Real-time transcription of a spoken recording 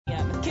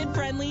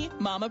Friendly,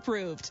 mom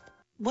approved.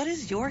 What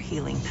is your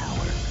healing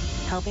power?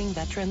 Helping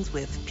veterans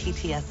with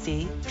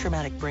PTSD,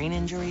 traumatic brain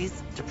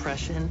injuries,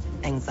 depression,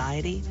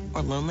 anxiety,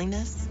 or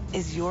loneliness?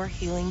 Is your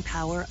healing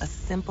power a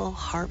simple,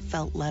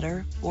 heartfelt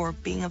letter or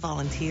being a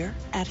volunteer?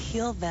 At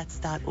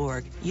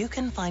healvets.org, you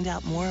can find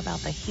out more about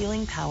the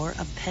healing power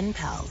of pen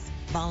pals,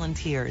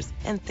 volunteers,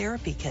 and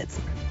therapy kits.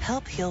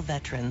 Help Heal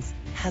Veterans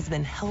has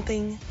been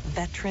helping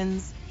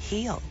veterans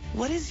heal.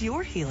 What is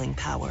your healing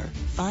power?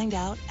 Find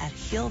out at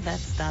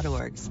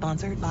healvets.org,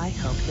 sponsored by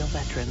Help Heal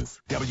Veterans.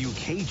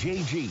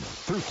 WKJG,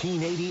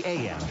 1380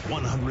 AM,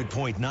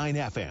 100.9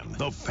 FM.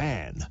 The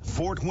Fan,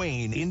 Fort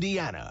Wayne,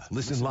 Indiana.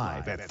 Listen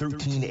live at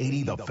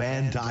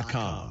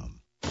 1380thefan.com.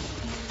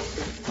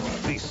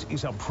 This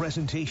is a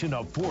presentation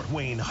of Fort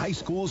Wayne High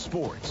School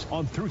Sports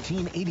on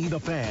 1380 The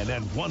Fan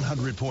and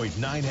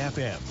 100.9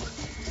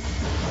 FM.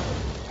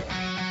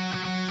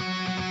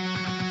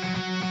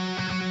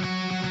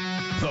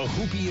 The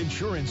Hoopy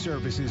Insurance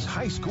Services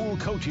High School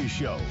Coaches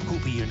Show.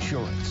 Hoopy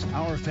Insurance,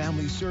 our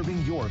family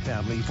serving your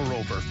family for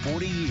over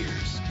 40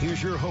 years.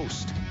 Here's your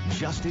host,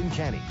 Justin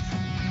Kenny.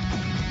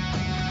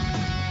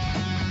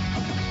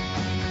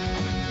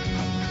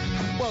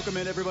 Welcome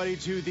in, everybody,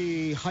 to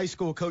the High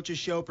School Coaches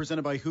Show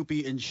presented by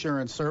Hoopy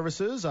Insurance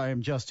Services. I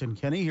am Justin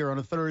Kenny here on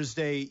a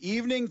Thursday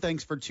evening.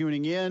 Thanks for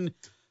tuning in.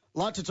 A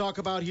lot to talk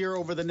about here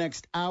over the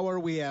next hour.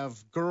 We have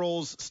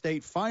girls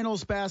state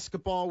finals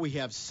basketball. We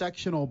have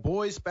sectional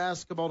boys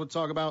basketball to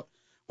talk about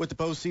with the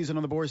postseason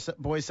on the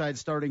boys side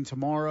starting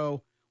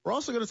tomorrow. We're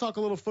also going to talk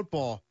a little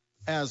football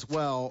as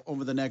well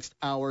over the next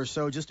hour.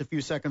 So just a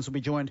few seconds, we'll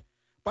be joined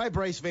by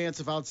Bryce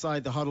Vance of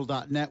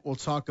OutsideTheHuddle.net. We'll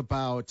talk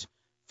about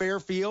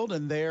Fairfield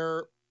and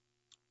their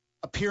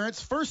appearance,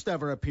 first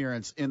ever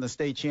appearance in the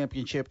state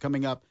championship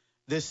coming up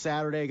this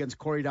Saturday against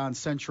Corydon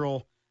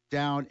Central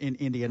down in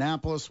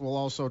Indianapolis. We'll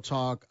also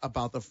talk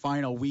about the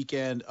final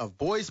weekend of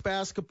boys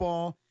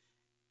basketball,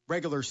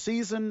 regular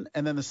season,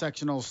 and then the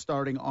sectionals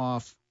starting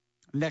off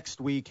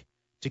next week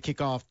to kick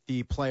off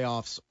the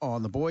playoffs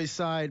on the boys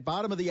side.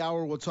 Bottom of the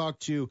hour, we'll talk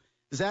to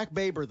Zach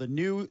Baber, the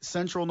new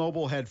Central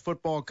Noble head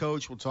football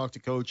coach. We'll talk to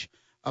Coach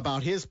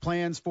about his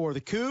plans for the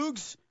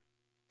Cougs.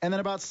 And then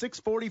about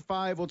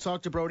 6:45, we'll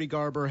talk to Brody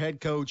Garber, head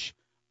coach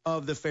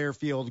of the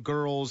Fairfield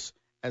girls,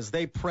 as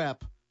they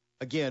prep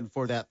again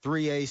for that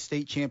 3A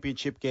state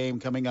championship game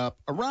coming up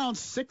around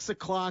 6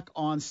 o'clock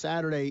on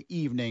Saturday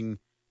evening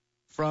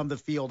from the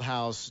field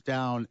house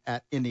down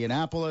at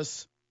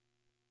Indianapolis.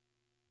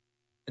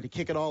 And to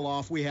kick it all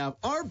off, we have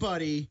our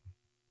buddy,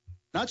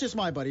 not just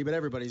my buddy, but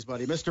everybody's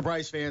buddy, Mr.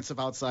 Bryce Vance of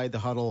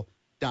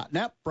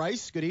OutsideTheHuddle.net.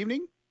 Bryce, good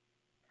evening.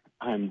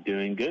 I'm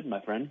doing good,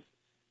 my friend.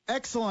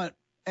 Excellent.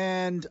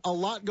 And a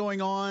lot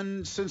going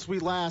on since we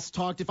last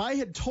talked. If I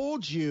had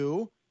told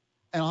you,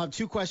 and I'll have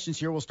two questions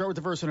here. We'll start with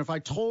the first one. If I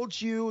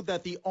told you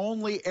that the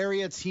only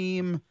area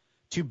team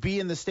to be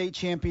in the state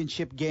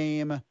championship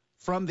game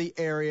from the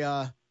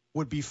area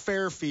would be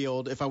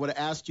Fairfield, if I would have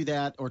asked you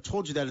that or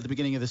told you that at the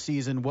beginning of the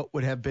season, what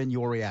would have been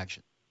your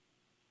reaction?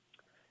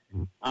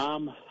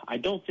 I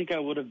don't think I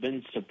would have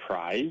been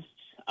surprised.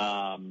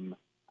 Them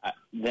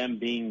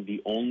being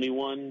the only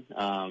one,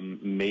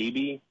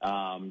 maybe,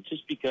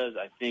 just because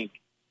I think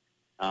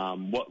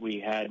what we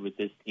had with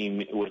this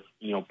team, with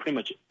pretty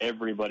much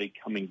everybody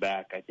coming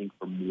back, I think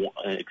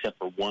except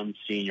for one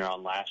senior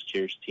on last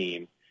year's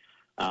team,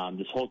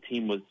 this whole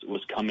team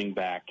was coming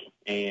back,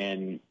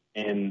 and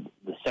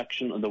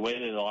the way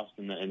they lost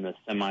in the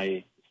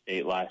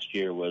semi-state last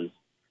year was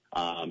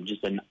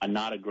just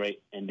not a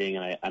great ending,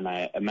 and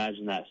I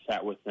imagine that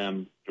sat with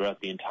them throughout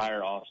the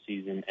entire off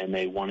season, and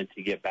they wanted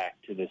to get back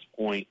to this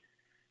point.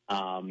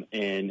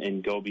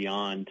 And go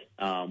beyond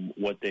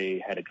what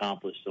they had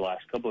accomplished the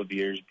last couple of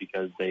years,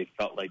 because they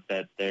felt like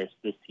that this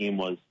team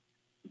was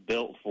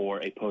built for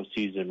a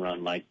postseason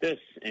run like this.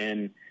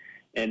 And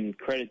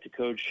credit to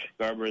Coach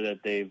Garber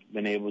that they've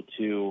been able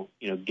to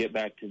get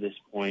back to this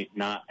point,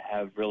 not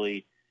have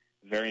really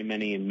very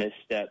many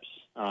missteps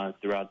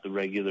throughout the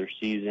regular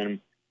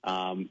season.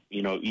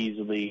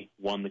 Easily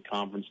won the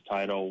conference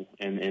title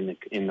in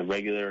the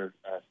regular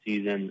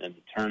season and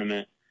the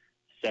tournament.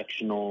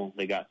 Sectional,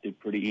 they got through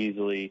pretty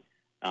easily.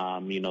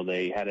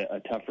 They had a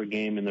tougher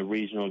game in the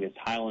regional against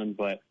Highland,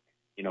 but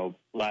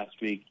last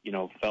week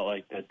felt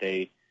like that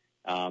they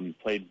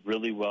played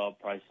really well,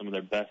 probably some of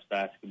their best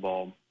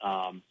basketball.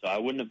 So I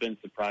wouldn't have been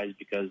surprised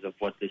because of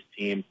what this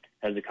team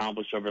has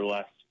accomplished over the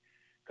last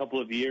couple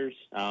of years,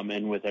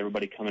 and with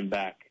everybody coming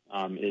back,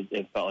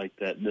 it felt like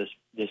that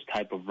this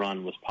type of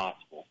run was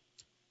possible.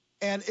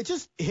 And it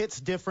just hits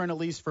different, at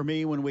least for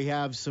me, when we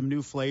have some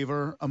new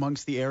flavor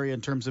amongst the area in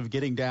terms of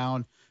getting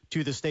down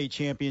to the state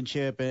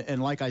championship.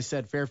 And like I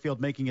said, Fairfield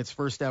making its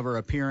first ever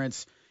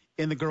appearance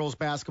in the girls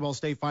basketball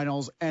state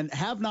finals and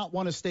have not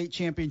won a state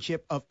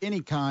championship of any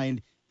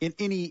kind in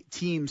any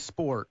team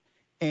sport.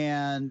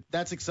 And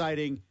that's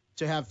exciting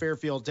to have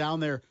Fairfield down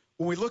there.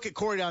 When we look at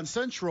Corydon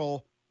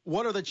Central,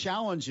 what are the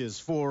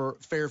challenges for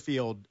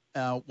Fairfield?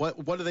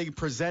 What are they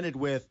presented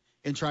with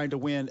in trying to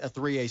win a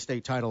 3A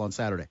state title on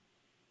Saturday?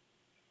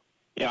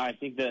 Yeah, I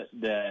think that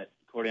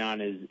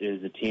Cordion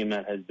is a team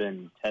that has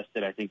been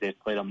tested. I think they've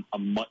played a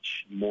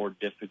much more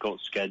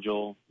difficult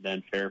schedule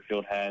than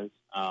Fairfield has,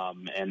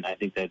 and I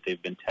think that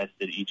they've been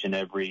tested each and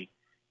every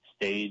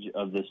stage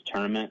of this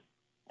tournament,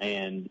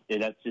 and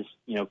that's just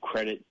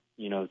credit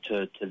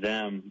to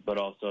them, but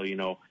also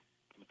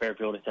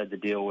Fairfield has had to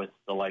deal with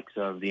the likes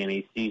of the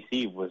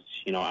NECC, was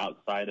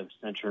outside of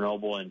Central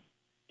Noble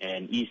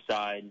and East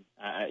Side.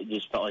 I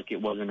just felt like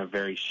it wasn't a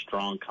very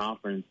strong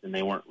conference, and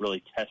they weren't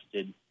really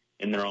tested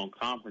in their own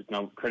conference.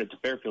 Now, credit to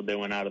Fairfield, they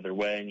went out of their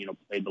way and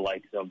played the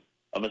likes of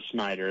a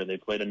Snyder. They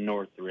played a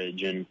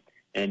Northridge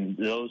and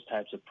those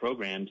types of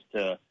programs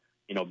to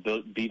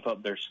beef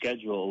up their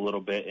schedule a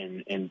little bit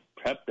and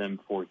prep them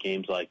for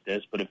games like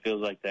this. But it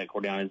feels like that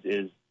Cordion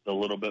is a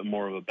little bit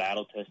more of a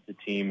battle-tested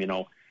team,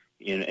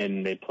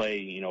 and they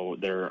play,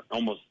 they're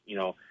almost,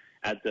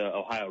 at the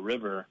Ohio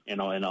River, and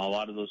a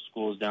lot of those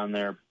schools down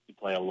there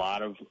play a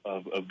lot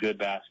of good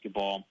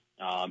basketball.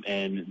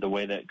 And the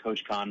way that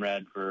Coach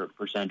Conrad for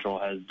Central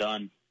has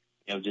done,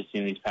 just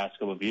in these past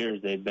couple of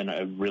years, they've been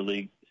a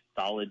really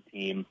solid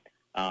team.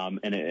 And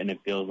it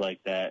feels like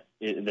that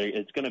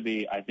it's going to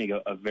be, I think,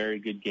 a very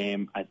good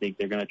game. I think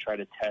they're going to try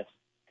to test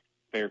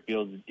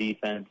Fairfield's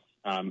defense,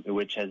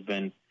 which has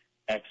been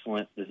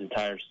excellent this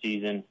entire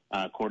season.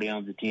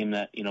 Cordion's a team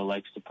that,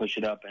 likes to push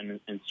it up and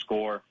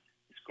scoring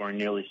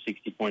nearly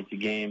 60 points a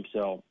game.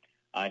 So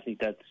I think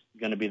that's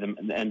going to be the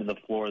end of the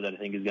floor that I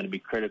think is going to be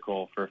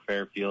critical for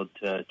Fairfield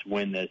to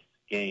win this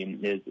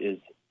game is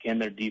can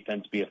their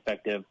defense be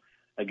effective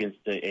against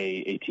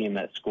a team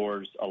that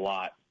scores a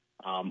lot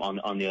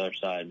on the other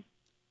side.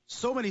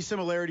 So many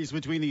similarities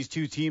between these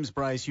two teams,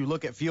 Bryce. You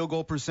look at field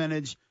goal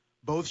percentage,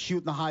 both shoot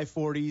in the high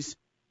 40s.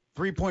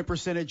 Three-point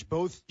percentage,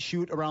 both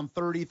shoot around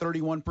 30,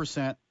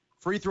 31%.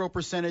 Free throw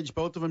percentage,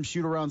 both of them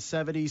shoot around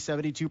 70,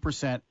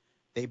 72%.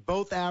 They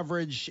both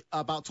average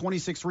about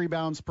 26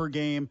 rebounds per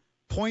game.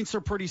 Points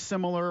are pretty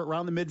similar,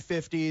 around the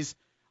mid-50s.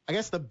 I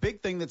guess the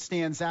big thing that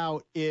stands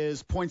out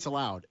is points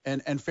allowed,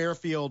 and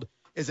Fairfield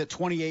is at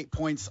 28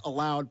 points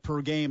allowed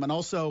per game. And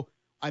also,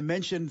 I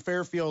mentioned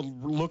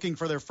Fairfield looking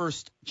for their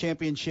first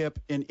championship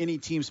in any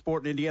team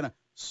sport in Indiana.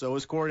 So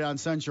is Cordion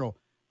Central.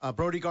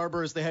 Brody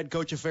Garber is the head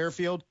coach of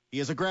Fairfield. He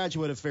is a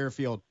graduate of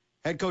Fairfield.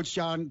 Head coach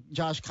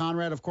Josh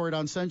Conrad of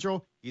Cordion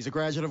Central. He's a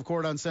graduate of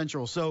Cordion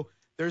Central. So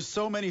there's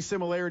so many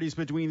similarities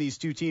between these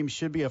two teams.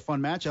 Should be a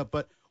fun matchup.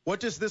 But what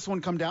does this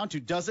one come down to?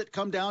 Does it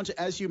come down to,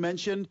 as you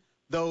mentioned,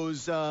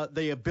 those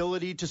the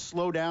ability to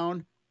slow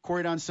down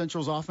Cordion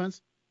Central's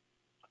offense?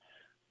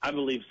 I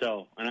believe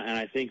so, and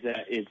I think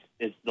that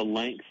it's the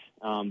length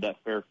that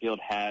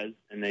Fairfield has,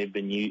 and they've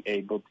been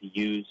able to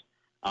use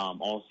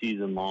all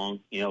season long.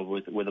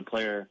 With a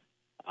player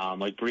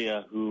like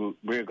Bria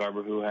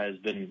Garber, who has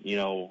been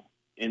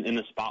in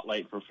the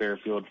spotlight for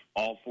Fairfield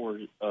all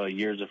 4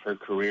 years of her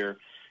career.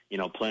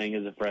 Playing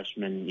as a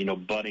freshman,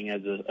 budding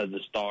as a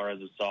star as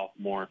a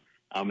sophomore,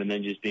 and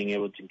then just being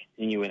able to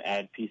continue and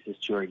add pieces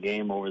to her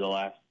game over the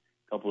last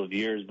couple of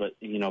years. But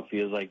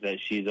feels like that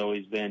she's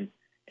always been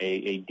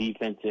a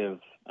defensive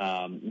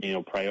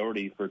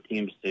priority for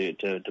teams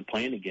to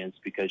plan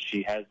against, because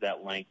she has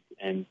that length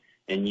and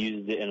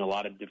uses it in a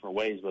lot of different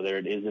ways, whether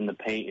it is in the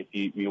paint,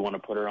 if you want to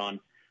put her on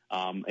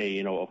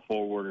a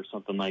forward or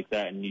something like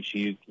that, and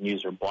she can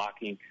use her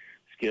blocking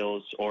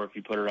skills, or if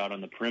you put her out on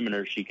the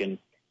perimeter, she can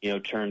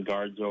turn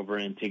guards over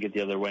and take it the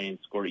other way and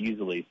score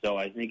easily. So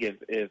I think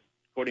if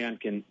Cordion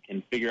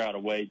can figure out a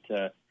way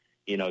to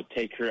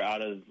take her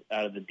out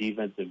of the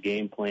defensive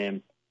game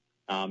plan,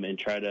 and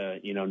try to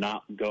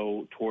not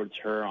go towards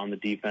her on the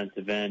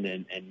defensive end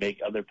and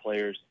make other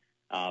players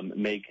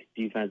make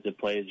defensive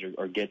plays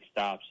or get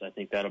stops, I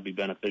think that'll be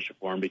beneficial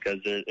for them, because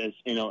there's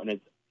and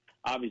it's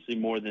obviously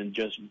more than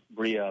just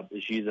Bria.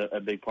 She's a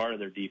big part of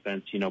their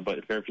defense,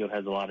 but Fairfield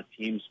has a lot of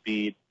team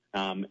speed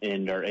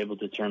and are able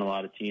to turn a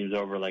lot of teams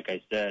over, like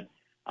I said.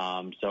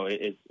 So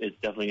it's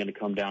definitely going to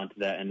come down to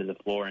that end of the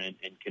floor, and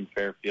can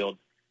Fairfield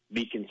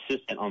be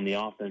consistent on the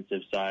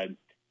offensive side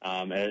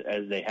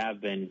as they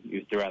have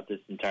been throughout this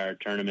entire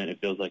tournament.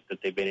 It feels like that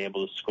they've been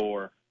able to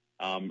score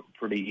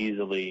pretty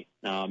easily,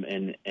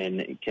 and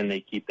can they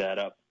keep that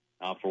up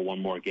for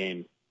one more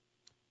game?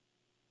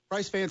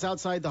 Bryce fans,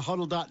 outside the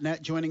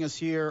huddle.net, joining us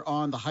here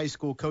on the High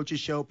School Coaches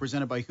Show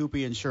presented by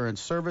Hoopie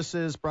Insurance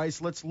Services. Bryce,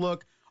 let's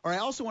look. Or I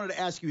also wanted to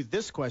ask you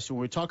this question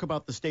when we talk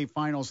about the state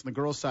finals on the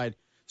girls' side.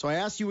 So I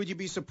asked you, would you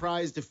be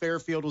surprised if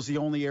Fairfield was the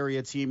only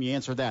area team? You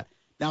answered that.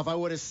 Now, if I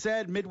would have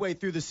said midway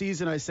through the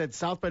season, I said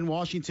South Bend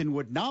Washington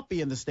would not be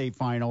in the state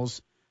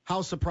finals,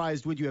 how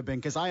surprised would you have been?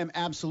 Because I am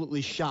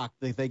absolutely shocked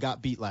that they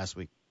got beat last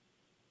week.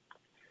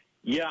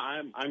 Yeah,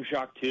 I'm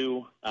shocked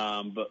too,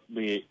 but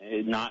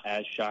not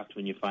as shocked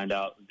when you find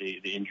out the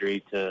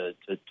injury to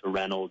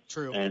Reynolds.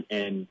 True.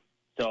 And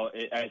so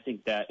I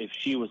think that if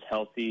she was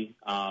healthy,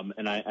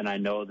 and I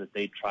know that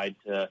they tried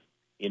to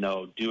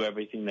do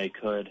everything they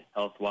could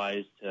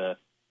health-wise to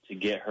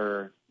get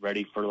her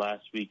ready for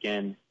last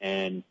weekend,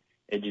 and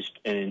it just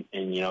and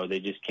they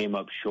just came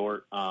up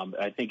short.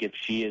 I think if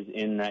she is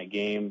in that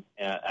game,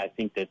 I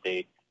think that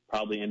they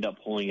probably end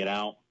up pulling it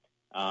out.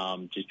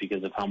 just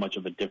because of how much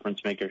of a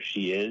difference maker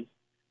she is.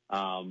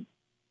 I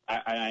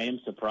am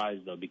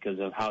surprised, though, because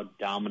of how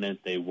dominant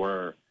they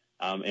were.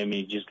 I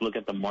mean, just look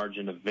at the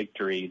margin of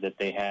victory that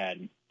they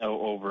had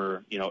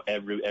over,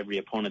 every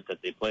opponent that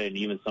they played, and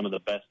even some of the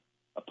best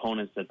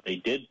opponents that they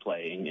did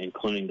play,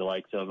 including the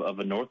likes of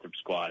a Northrop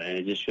squad. And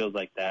it just feels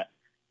like that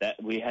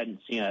we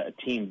hadn't seen a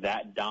team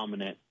that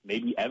dominant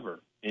maybe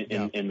ever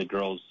in the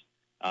girls'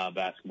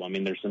 basketball. I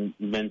mean, there's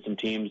been some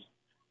teams,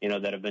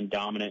 that have been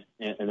dominant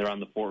and they're on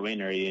the Fort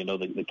Wayne area,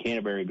 the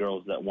Canterbury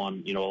girls that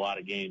won, a lot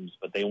of games,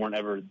 but they weren't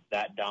ever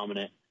that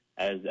dominant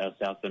as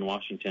South Bend,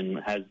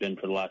 Washington has been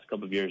for the last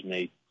couple of years, and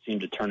they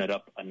seem to turn it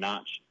up a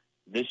notch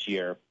this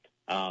year.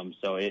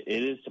 So it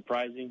is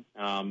surprising,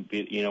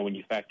 when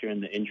you factor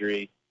in the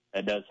injury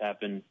that does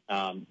happen,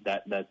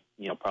 that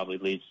probably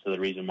leads to the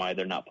reason why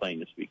they're not playing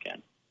this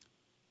weekend.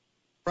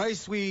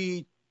 Bryce,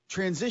 we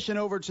transition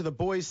over to the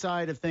boys'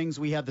 side of things.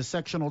 We had the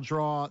sectional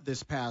draw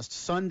this past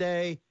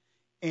Sunday.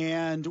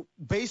 And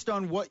based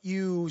on what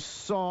you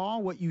saw,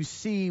 what you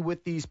see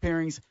with these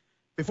pairings,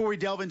 before we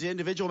delve into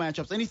individual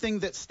matchups, anything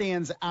that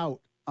stands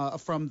out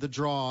from the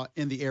draw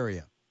in the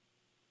area?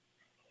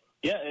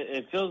 Yeah,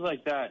 it feels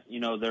like that.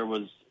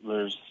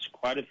 There's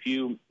quite a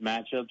few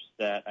matchups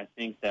that I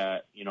think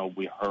that,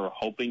 we are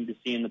hoping to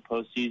see in the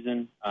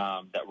postseason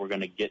that we're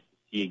going to get to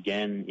see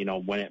again,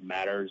 when it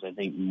matters, I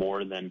think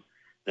more than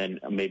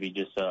maybe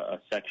just a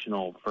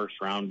sectional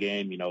first-round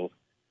game.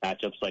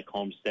 Matchups like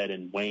Homestead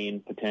and Wayne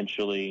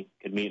potentially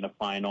could meet in a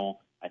final.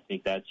 I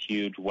think that's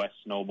huge. West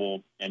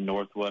Noble and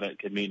Northwood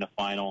could meet in a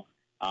final.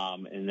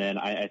 And then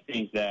I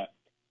think that,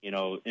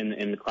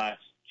 in the Class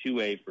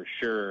 2A for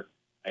sure,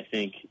 I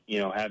think,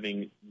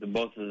 having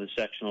both of the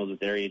sectionals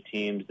with area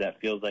teams,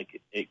 that feels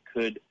like it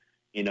could,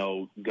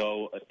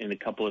 go in a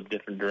couple of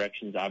different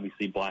directions.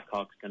 Obviously,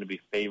 Blackhawks going to be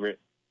favorite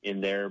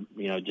in there.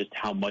 Just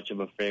how much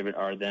of a favorite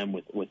are them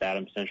with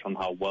Adams Central and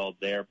how well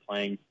they're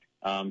playing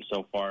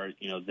so far,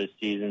 this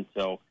season.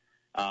 So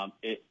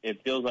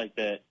it feels like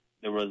that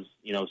there was,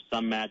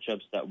 some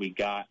matchups that we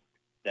got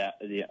that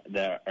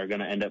are going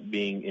to end up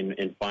being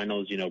in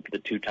finals,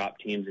 the two top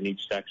teams in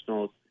each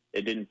sectionals.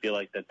 It didn't feel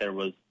like that there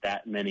was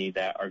that many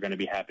that are going to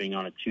be happening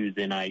on a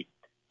Tuesday night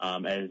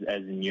as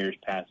in years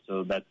past.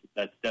 So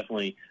that's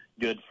definitely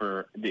good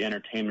for the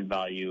entertainment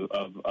value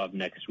of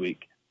next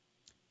week.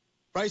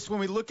 Bryce, when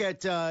we look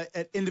at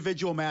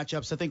individual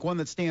matchups, I think one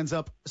that stands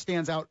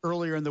out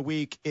earlier in the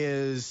week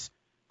is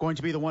going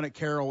to be the one at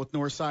Carroll with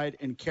Northside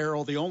and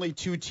Carroll. The only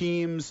two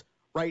teams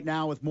right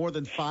now with more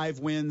than 5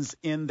 wins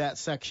in that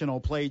sectional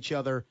play each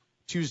other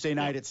Tuesday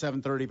night at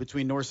 7:30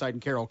 between Northside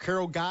and Carroll.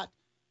 Carroll got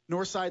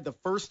Northside the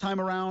first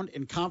time around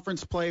in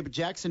conference play, but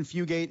Jackson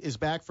Fugate is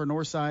back for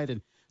Northside.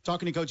 And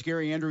talking to Coach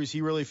Gary Andrews,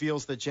 he really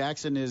feels that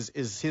Jackson is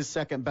his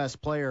second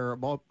best player,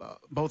 both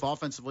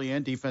offensively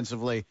and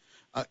defensively.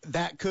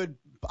 That could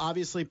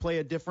obviously play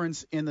a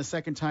difference in the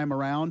second time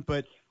around.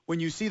 But when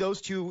you see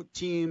those two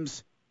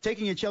teams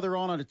taking each other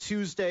on a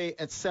Tuesday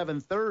at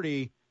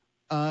 7:30,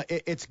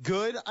 it's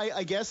good,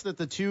 I guess, that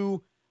the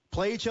two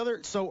play each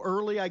other so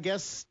early, I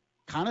guess,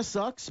 kind of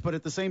sucks. But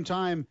at the same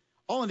time,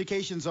 all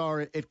indications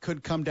are it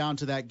could come down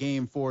to that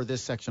game for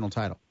this sectional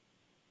title.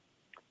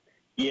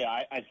 Yeah,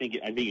 I think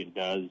it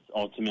does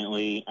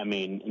ultimately. I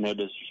mean, no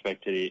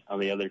disrespect to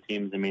the other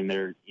teams. I mean,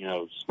 they're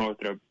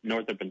Northrop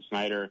and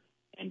Snyder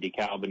and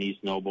DeKalb and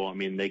East Noble. I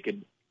mean, they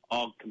could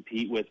all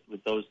compete with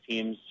those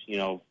teams.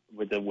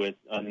 With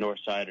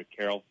Northside or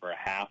Carroll for a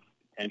half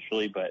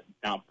potentially, but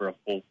not for a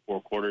full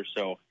 4 quarters.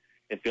 So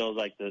it feels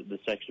like the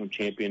sectional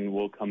champion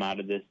will come out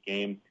of this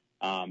game.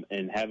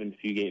 And having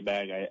Fugate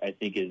back, I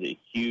think is a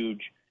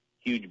huge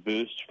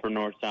boost for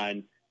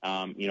Northside.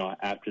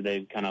 After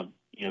they've kind of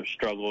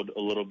struggled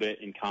a little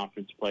bit in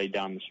conference play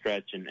down the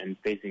stretch and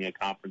facing a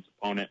conference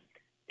opponent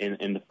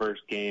in the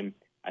first game,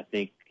 I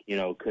think,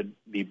 could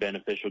be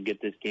beneficial.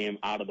 Get this game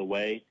out of the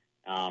way.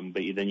 But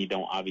then you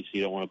don't want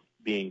to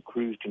be in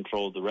cruise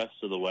control the rest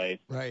of the way,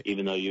 right?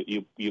 Even though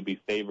you'll be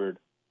favored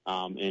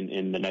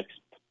in the next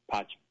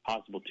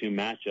possible 2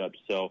 matchups.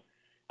 So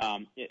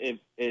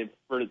if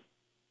for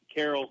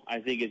Carroll, I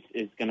think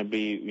it's going to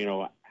be,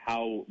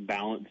 how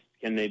balanced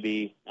can they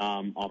be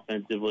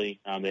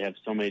offensively? They have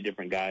so many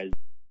different guys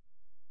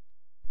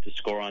to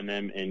score on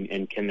them,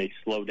 and can they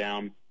slow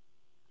down,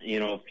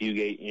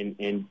 Fugate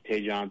and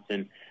Tay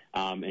Johnson,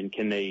 and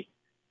can they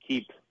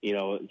keep,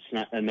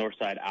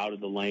 Northside out of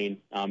the lane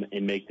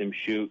and make them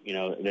shoot?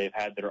 They've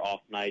had their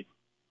off nights.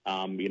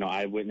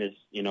 I witnessed,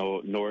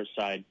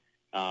 Northside,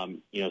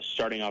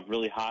 starting off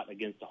really hot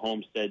against the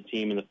Homestead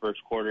team in the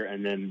first quarter,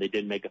 and then they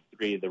didn't make a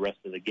 3 the rest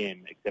of the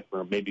game, except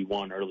for maybe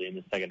 1 early in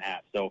the second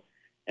half. So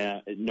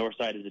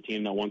Northside is a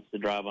team that wants to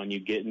drive on you,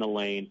 get in the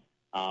lane,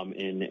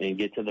 and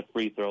get to the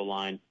free throw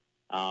line,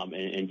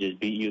 and just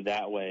beat you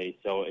that way.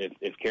 So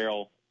if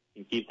Carroll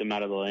can keep them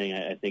out of the lane,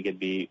 I think it'd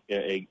be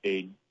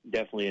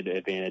definitely an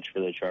advantage for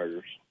the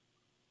Chargers.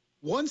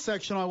 One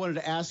section I wanted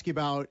to ask you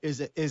about is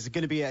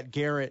going to be at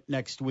Garrett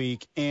next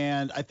week,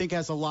 and I think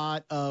has a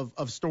lot of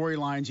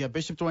storylines. You have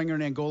Bishop Dwenger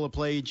and Angola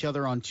play each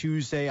other on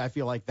Tuesday. I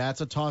feel like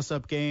that's a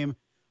toss-up game.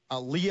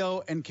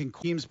 Leo and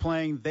teams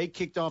playing. They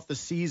kicked off the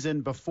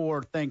season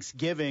before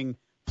Thanksgiving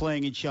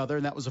playing each other,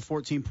 and that was a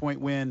 14-point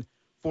win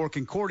for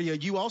Concordia.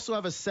 You also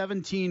have a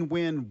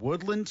 17-win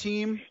Woodland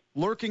team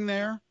lurking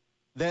there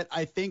that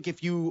I think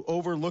if you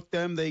overlook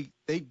them, they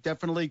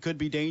definitely could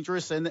be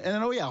dangerous. And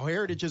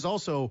Heritage is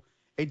also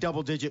a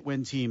double-digit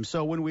win team.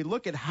 So when we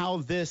look at how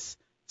this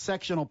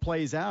sectional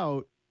plays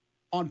out,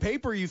 on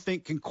paper you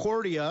think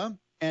Concordia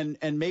and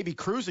maybe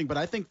cruising, but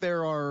I think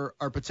there are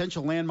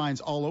potential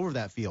landmines all over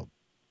that field.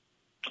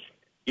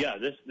 Yeah,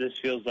 this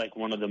feels like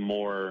one of the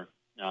more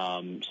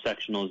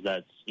sectionals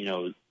that's,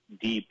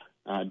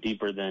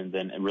 deeper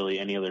than really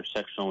any other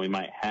sectional we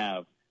might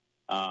have.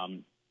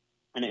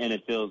 And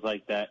it feels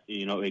like that,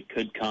 it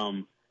could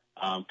come.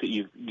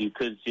 You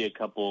could see a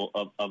couple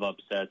of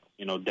upsets,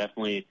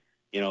 definitely,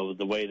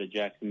 the way that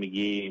Jackson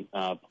McGee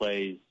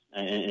plays,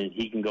 and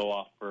he can go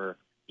off for,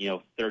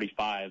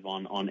 35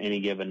 on any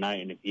given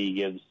night. And if he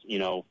gives,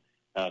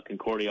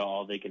 Concordia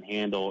all they can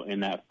handle in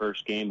that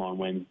first game on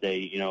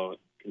Wednesday,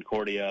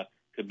 Concordia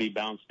could be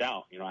bounced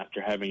out,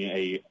 after having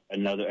a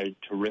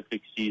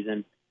terrific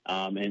season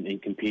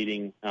and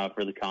competing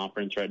for the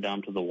conference right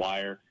down to the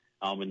wire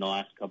in the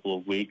last couple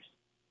of weeks.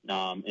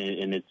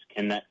 And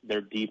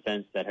their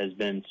defense that has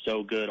been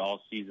so good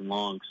all season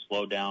long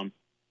slow down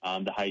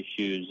the high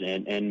shoes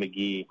and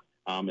McGee.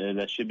 And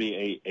that should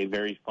be a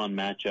very fun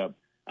matchup.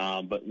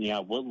 But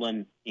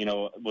Woodland,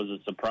 was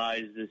a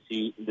surprise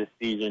this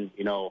season,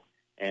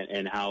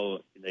 and how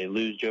they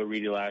lose Joe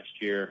Reedy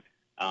last year.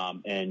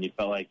 And you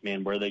felt like,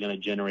 man, where are they going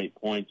to generate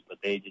points? But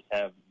they just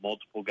have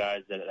multiple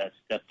guys that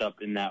stepped up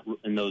in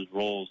those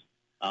roles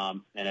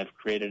and have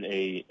created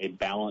a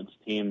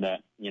balanced team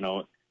that,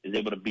 is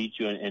able to beat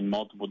you in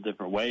multiple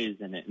different ways.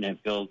 And it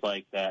feels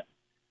like that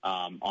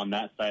on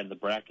that side of the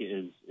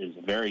bracket is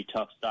a very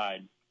tough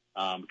side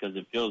because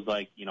it feels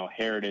like,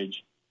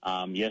 Heritage,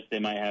 yes, they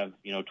might have,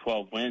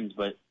 12 wins,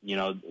 but,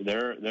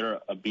 they're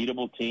a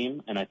beatable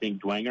team. And I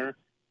think Dwenger,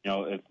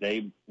 if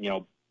they,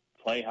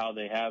 play how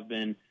they have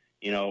been,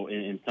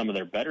 in some of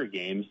their better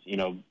games,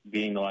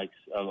 being the likes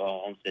of a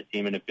Homestead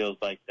team, and it feels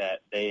like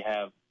that they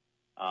have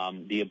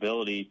the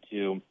ability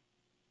to,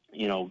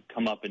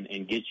 come up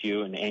and get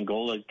you, and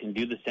Angola can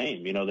do the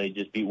same. They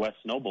just beat West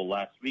Noble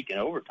last week in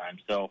overtime.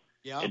 So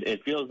yeah.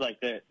 It feels like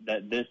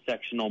that this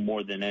sectional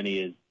more than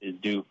any is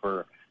due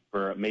for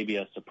maybe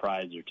a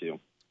surprise or two.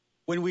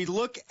 When we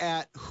look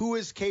at who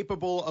is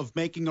capable of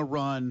making a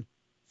run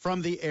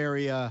from the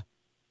area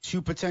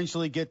to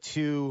potentially get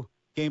to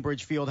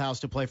Gainbridge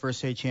Fieldhouse to play for a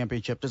state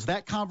championship, does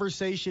that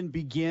conversation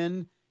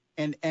begin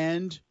and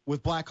end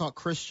with Blackhawk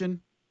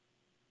Christian?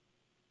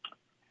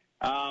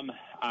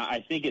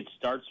 I think it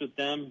starts with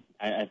them.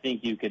 I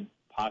think you could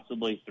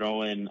possibly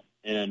throw in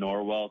a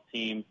Norwell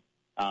team.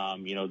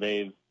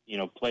 They've,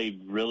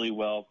 played really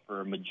well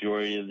for a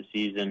majority of the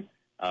season.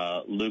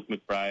 Luke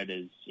McBride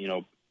is,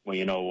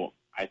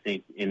 I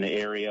think in the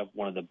area,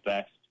 one of the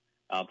best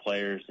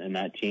players, and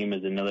that team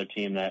is another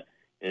team that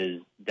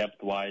is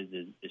depth-wise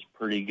is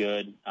pretty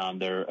good.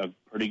 They're a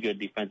pretty good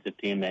defensive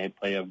team. They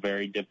play a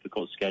very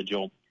difficult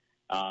schedule.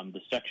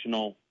 The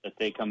sectional that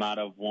they come out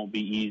of won't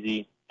be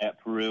easy at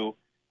Peru.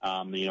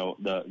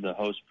 The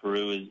host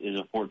Peru is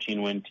a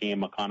 14-win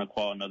team.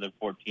 Maconaquah, another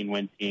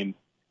 14-win team.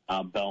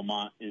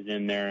 Belmont is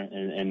in there,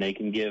 and they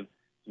can give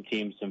some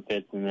teams some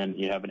fits. And then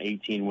you have an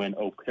 18-win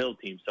Oak Hill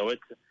team. So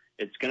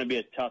it's going to be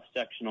a tough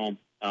sectional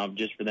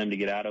just for them to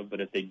get out of.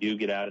 But if they do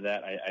get out of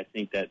that, I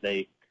think that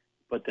they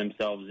put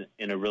themselves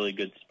in a really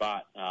good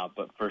spot.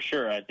 But for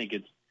sure, I think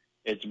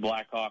it's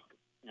Blackhawk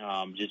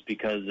just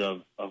because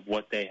of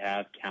what they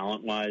have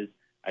talent-wise.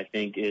 I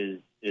think is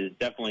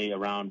definitely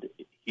around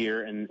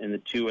here in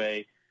the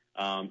 2A.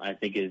 I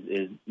think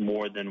is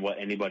more than what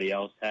anybody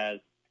else has.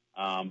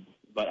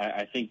 But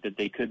I think that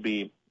they could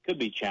be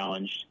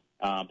challenged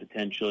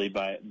potentially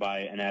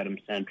by an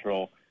Adams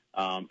Central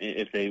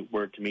if they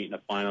were to meet in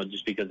the final,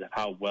 just because of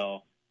how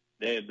well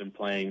they have been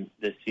playing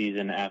this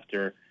season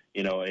after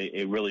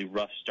a really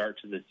rough start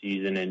to the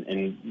season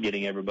and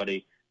getting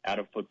everybody out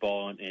of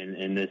football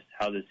and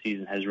how this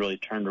season has really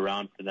turned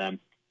around for them,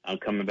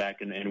 coming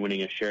back and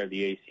winning a share of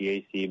the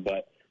ACAC.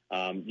 But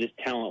just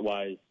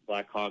talent-wise,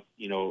 Blackhawk,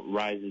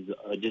 rises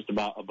just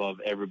about above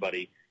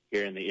everybody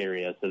here in the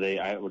area. So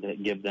I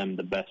would give them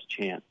the best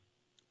chance.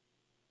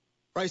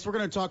 Bryce, we're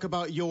going to talk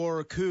about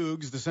your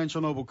Cougs, the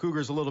Central Noble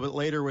Cougars, a little bit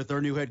later with their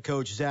new head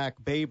coach, Zach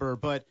Baber.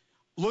 But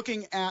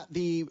looking at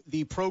the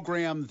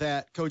program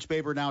that Coach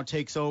Baber now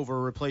takes over,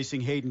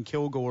 replacing Hayden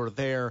Kilgore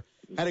there,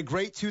 had a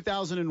great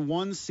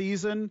 2001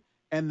 season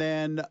and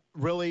then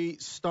really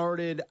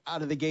started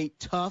out of the gate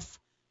tough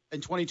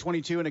in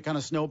 2022, and it kind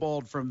of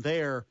snowballed from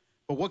there.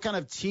 But what kind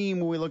of team,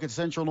 when we look at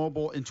Central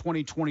Noble in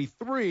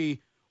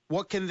 2023,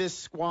 what can this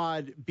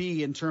squad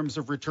be in terms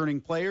of returning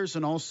players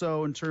and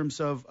also in terms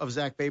of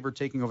Zach Baber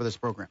taking over this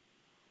program?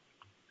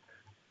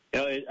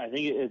 I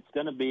think it's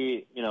going to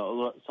be,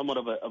 somewhat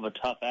of a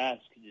tough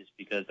ask, just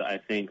because I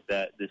think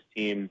that this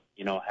team,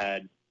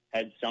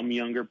 had some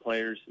younger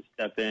players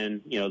step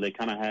in. They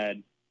kind of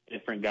had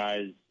different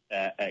guys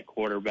at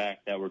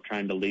quarterback that were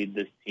trying to lead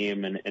this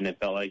team, and it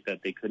felt like that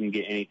they couldn't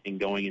get anything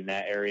going in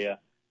that area.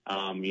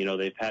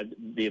 They've had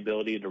the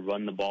ability to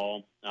run the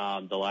ball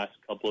the last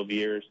couple of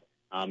years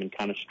and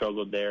kind of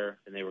struggled there,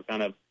 and they were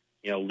kind of,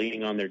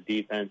 leaning on their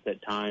defense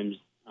at times,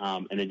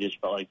 and it just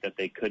felt like that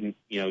they couldn't,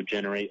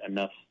 generate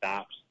enough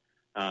stops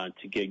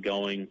to get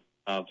going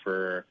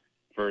for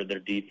their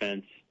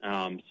defense.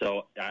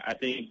 So I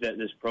think that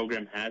this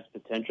program has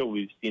potential.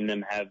 We've seen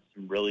them have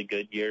some really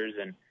good years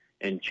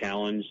and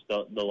challenge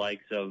the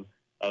likes of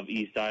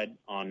Eastside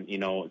on,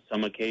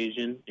 some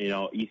occasion.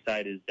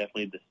 Eastside is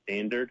definitely the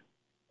standard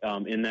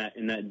in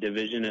that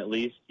division, at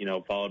least,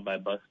 followed by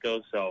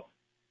Busco. So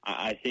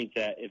I think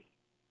that if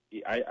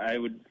I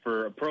would,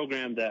 for a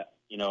program that,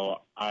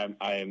 I'm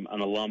an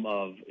alum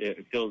of,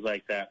 it feels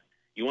like that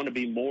you want to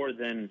be more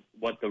than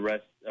what the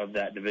rest of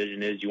that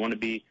division is. You want to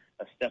be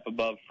a step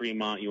above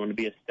Fremont. You want to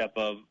be a step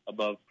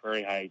above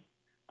Prairie Heights.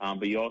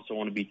 But you also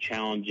want to be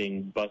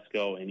challenging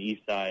Busco and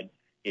Eastside,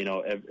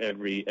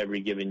 every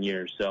given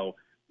year. So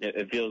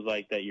it feels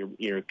like that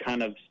you're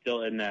kind of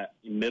still in that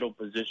middle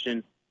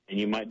position, and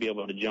you might be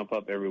able to jump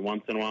up every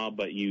once in a while,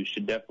 but you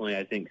should definitely,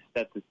 I think,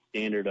 set the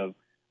standard of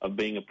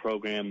being a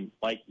program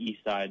like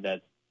Eastside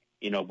that's,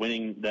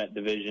 winning that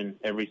division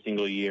every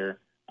single year,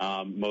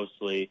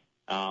 mostly.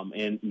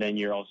 And then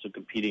you're also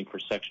competing for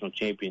sectional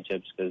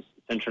championships, because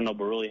Central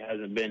Noble really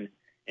hasn't been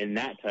in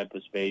that type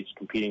of space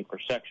competing for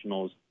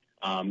sectionals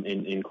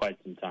in quite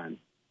some time.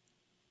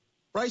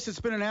 Bryce, it's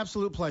been an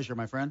absolute pleasure,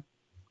 my friend.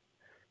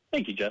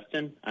 Thank you,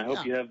 Justin. I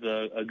hope you have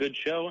a good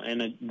show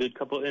and a good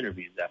couple of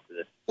interviews after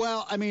this.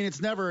 Well, I mean,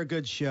 it's never a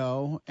good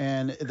show,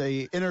 and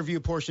the interview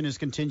portion is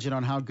contingent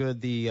on how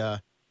good the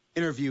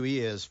interviewee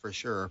is, for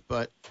sure.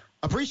 But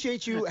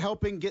appreciate you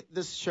helping get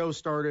this show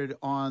started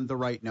on the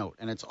right note,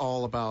 and it's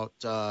all about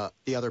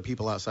the other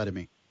people outside of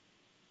me.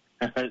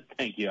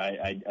 Thank you.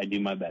 I do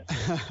my best.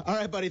 All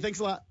right, buddy. Thanks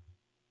a lot.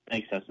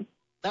 Thanks, Justin.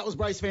 That was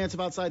Bryce Vance of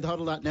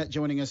OutsideTheHuddle.net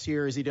joining us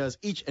here, as he does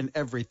each and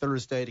every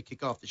Thursday to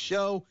kick off the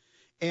show.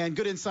 And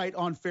good insight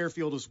on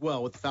Fairfield as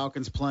well, with the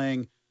Falcons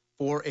playing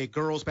for a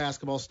girls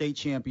basketball state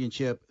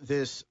championship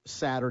this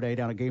Saturday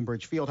down at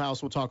Gamebridge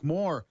Fieldhouse. We'll talk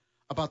more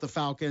about the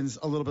Falcons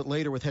a little bit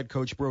later with head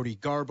coach Brody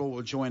Garble.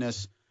 Will join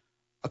us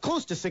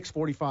close to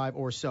 6:45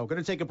 or so.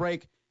 Going to take a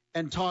break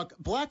and talk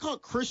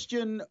Blackhawk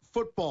Christian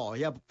football.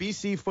 Yeah,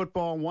 BC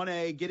football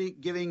 1A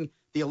giving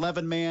the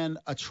 11-man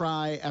a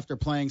try after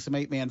playing some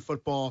 8-man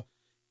football.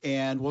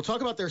 And we'll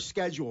talk about their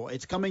schedule.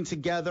 It's coming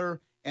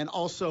together, and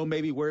also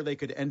maybe where they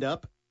could end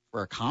up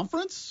for a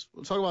conference.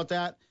 We'll talk about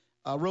that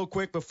real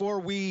quick before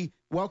we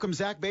welcome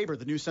Zach Baber,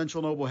 the new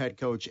Central Noble head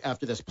coach,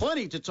 after this.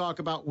 Plenty to talk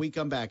about. We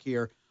come back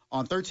here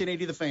on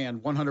 1380 The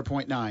Fan,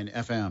 100.9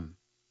 FM.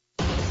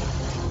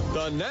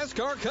 The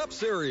NASCAR Cup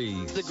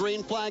Series. The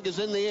green flag is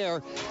in the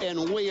air,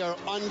 and we are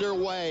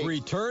underway.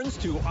 Returns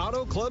to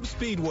Auto Club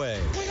Speedway.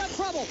 We got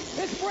trouble.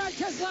 It's Brad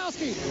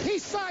Keselowski.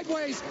 He's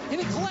sideways, and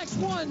he collects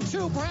 1,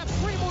 2, perhaps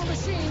 3 more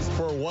machines.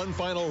 For one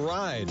final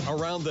ride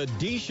around the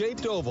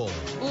D-shaped oval.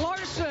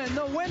 Larson,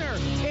 the winner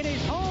in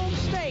his home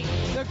state,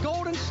 the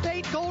Golden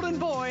State Golden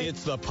Boy.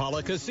 It's the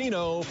Pala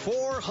Casino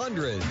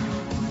 400.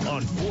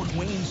 On Fort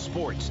Wayne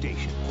Sports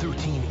Station,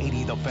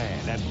 1380 The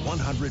Fan and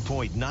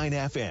 100.9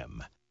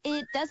 FM.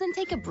 It doesn't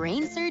take a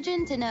brain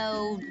surgeon to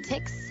know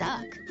ticks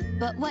suck.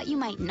 But what you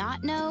might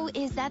not know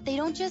is that they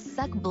don't just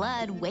suck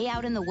blood way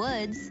out in the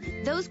woods.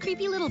 Those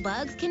creepy little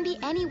bugs can be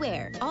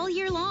anywhere, all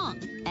year long.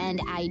 And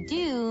I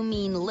do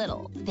mean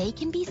little. They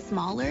can be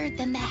smaller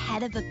than the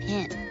head of a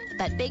pin.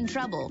 But big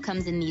trouble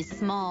comes in these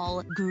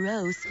small,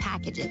 gross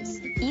packages.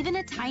 Even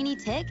a tiny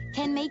tick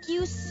can make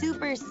you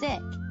super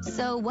sick.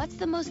 So what's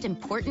the most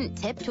important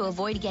tip to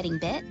avoid getting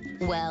bit?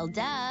 Well,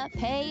 duh,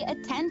 pay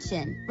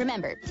attention.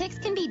 Remember, ticks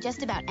can be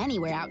just about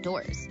anywhere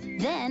outdoors.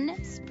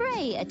 Then,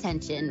 spray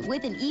attention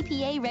with an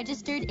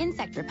EPA-registered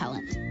insect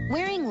repellent.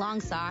 Wearing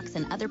long socks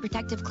and other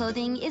protective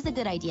clothing is a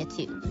good idea,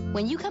 too.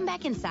 When you come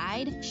back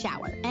inside,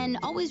 shower. And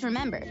always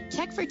remember,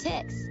 check for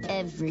ticks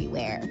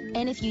everywhere.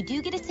 And if you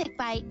do get a tick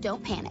bite,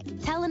 don't panic.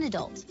 Tell an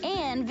adult.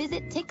 And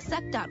visit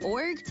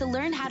ticksuck.org to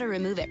learn how to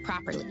remove it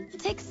properly.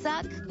 Ticks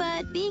suck,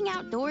 but being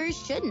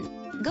outdoors shouldn't.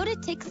 Go to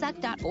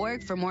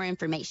ticksuck.org for more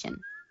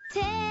information.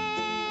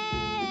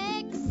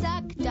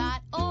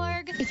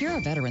 Ticksuck.org. If you're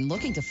a veteran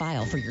looking to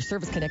file for your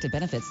service-connected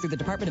benefits through the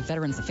Department of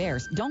Veterans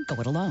Affairs, don't go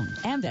it alone.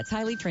 AMVET's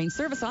highly trained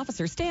service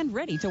officers stand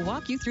ready to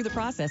walk you through the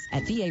process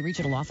at VA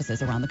regional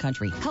offices around the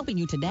country, helping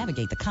you to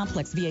navigate the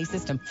complex VA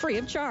system free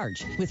of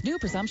charge. With new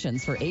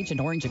presumptions for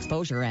Agent Orange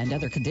exposure and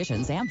other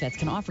conditions, AMVETS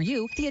can offer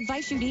you the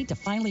advice you need to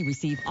finally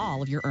receive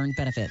all of your earned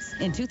benefits.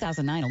 In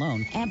 2009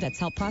 alone, AMVETS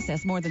helped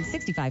process more than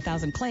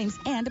 65,000 claims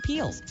and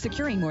appeals,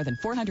 securing more than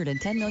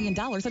 $410 million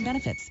in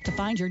benefits. To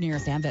find your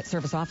nearest AMVET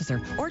service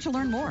officer or to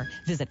learn more,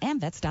 visit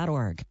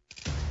amvets.org.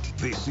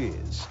 This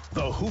is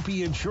the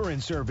Hoopy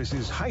Insurance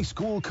Services High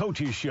School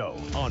Coaches Show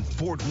on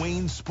Fort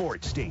Wayne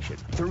Sports Station,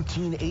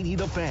 1380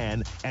 The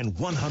Fan and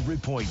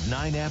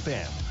 100.9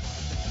 FM.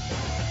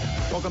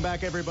 Welcome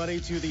back, everybody,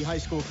 to the High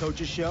School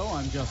Coaches Show.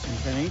 I'm Justin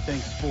Finney.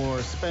 Thanks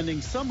for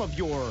spending some of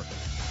your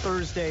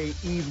Thursday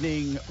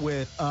evening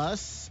with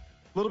us.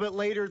 A little bit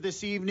later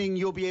this evening,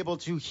 you'll be able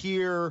to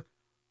hear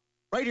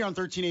right here on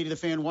 1380 The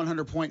Fan,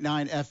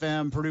 100.9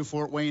 FM, Purdue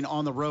Fort Wayne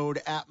on the road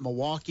at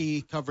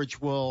Milwaukee. Coverage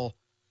will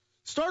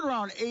start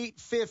around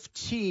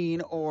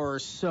 8:15 or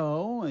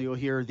so. You'll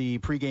hear the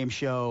pregame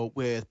show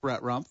with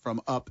Brett Rump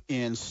from up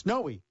in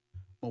snowy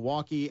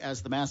Milwaukee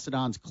as the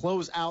Mastodons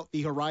close out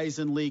the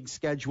Horizon League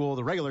schedule,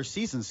 the regular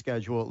season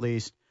schedule at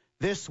least.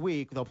 This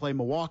week, they'll play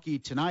Milwaukee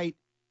tonight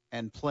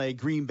and play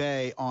Green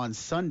Bay on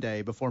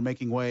Sunday before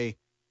making way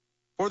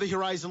for the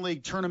Horizon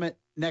League tournament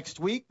next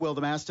week. Will the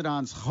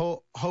Mastodons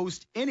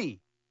host any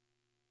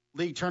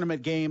league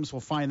tournament games? We'll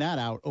find that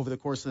out over the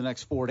course of the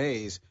next 4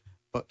 days.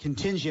 But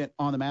contingent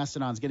on the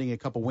Mastodons getting a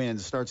couple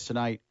wins, starts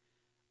tonight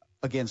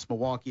against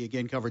Milwaukee.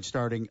 Again, coverage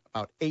starting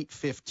about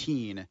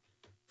 8:15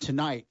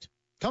 tonight.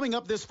 Coming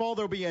up this fall,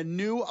 there'll be a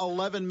new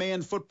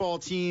 11-man football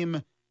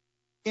team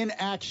in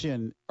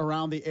action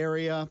around the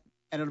area,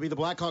 and it'll be the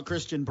Blackhawk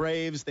Christian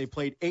Braves. They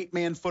played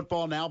 8-man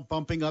football, now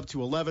bumping up to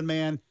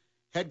 11-man.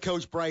 Head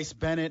coach Bryce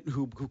Bennett,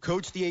 who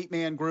coached the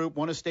 8-man group,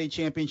 won a state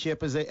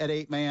championship at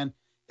 8-man,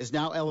 is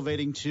now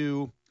elevating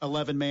to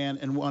 11-man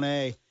and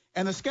 1A.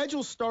 And the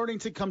schedule's starting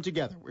to come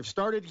together. We've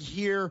started to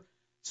hear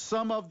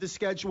some of the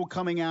schedule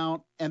coming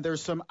out, and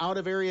there's some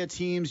out-of-area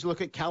teams. You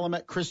look at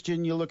Calumet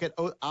Christian. You look at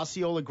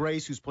Osceola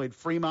Grace, who's played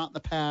Fremont in the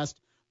past.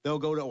 They'll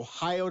go to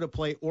Ohio to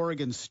play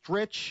Oregon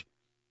Stritch,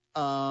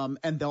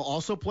 and they'll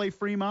also play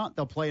Fremont.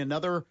 They'll play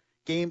another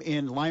game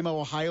in Lima,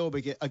 Ohio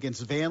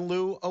against Van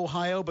Loo,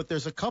 Ohio. But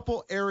there's a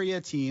couple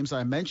area teams.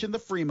 I mentioned the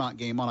Fremont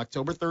game on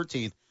October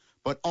 13th,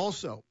 but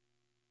also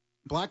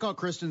Blackhawk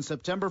Christian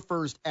September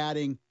 1st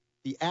adding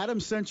the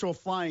Adams Central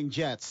Flying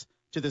Jets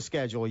to the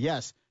schedule.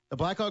 Yes, the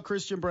Blackhawk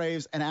Christian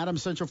Braves and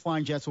Adams Central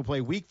Flying Jets will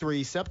play Week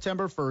 3,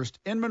 September 1st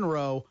in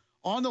Monroe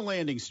on the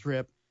landing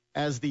strip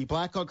as the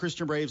Blackhawk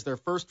Christian Braves, their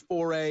first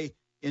foray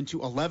into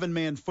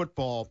 11-man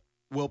football,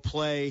 will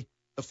play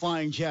the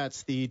Flying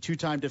Jets, the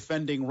two-time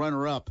defending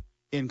runner-up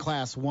in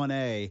Class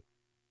 1A,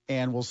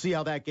 and we'll see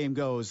how that game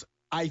goes.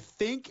 I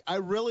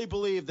really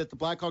believe that the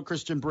Blackhawk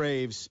Christian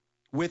Braves,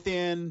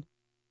 within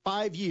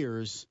 5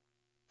 years,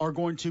 are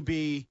going to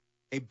be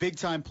a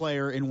big-time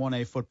player in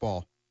 1A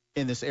football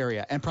in this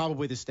area, and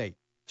probably the state.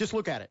 Just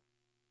look at it.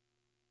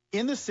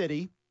 In the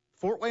city,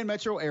 Fort Wayne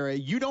metro area,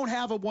 you don't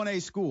have a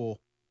 1A school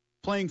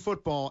playing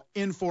football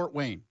in Fort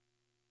Wayne.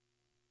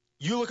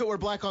 You look at where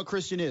Blackhawk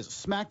Christian is,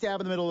 smack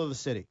dab in the middle of the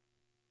city,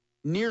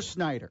 near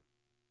Snyder.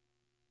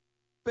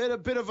 A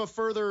bit of a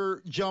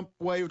further jump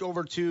waved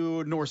over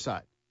to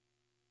Northside.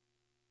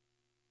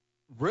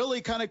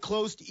 Really kind of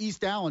close to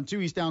East Allen,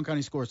 too. East Allen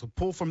County scores. We'll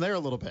pull from there a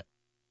little bit.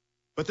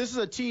 But this is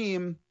a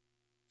team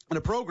and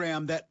a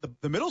program that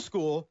the middle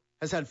school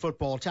has had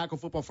tackle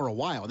football for a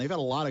while, and they've had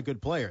a lot of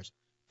good players.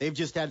 They've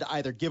just had to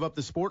either give up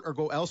the sport or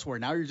go elsewhere.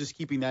 Now you're just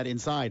keeping that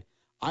inside.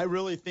 I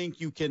really think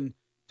you can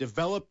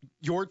develop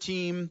your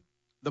team,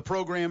 the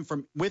program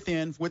from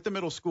within with the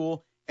middle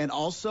school, and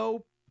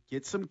also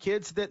get some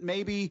kids that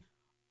maybe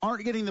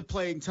aren't getting the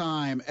playing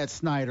time at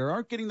Snyder,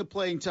 aren't getting the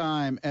playing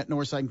time at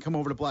Northside, and come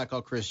over to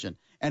Blackhawk Christian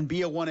and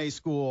be a 1A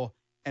school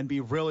and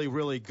be really,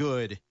 really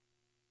good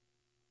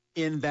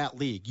in that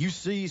league. You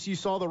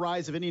saw the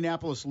rise of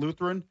Indianapolis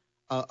Lutheran,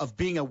 of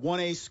being a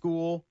 1A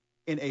school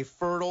in a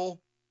fertile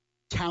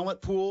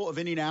talent pool of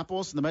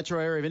Indianapolis, in the metro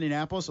area of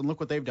Indianapolis, and look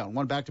what they've done.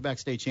 Won back-to-back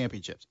state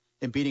championships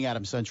and beating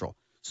Adams Central.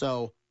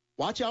 So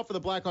watch out for the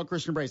Blackhawk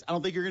Christian Braves. I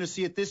don't think you're going to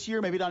see it this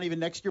year, maybe not even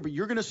next year, but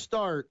you're going to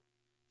start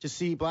to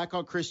see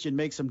Blackhawk Christian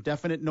make some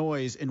definite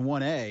noise in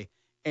 1A.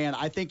 And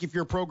I think if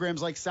your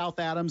programs like South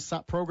Adams,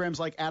 programs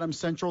like Adams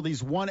Central,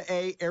 these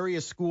 1A area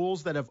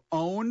schools that have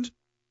owned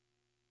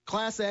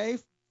Class A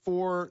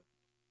for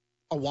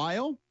a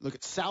while, look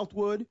at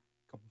Southwood,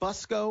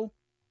 Busco,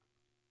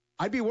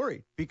 I'd be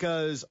worried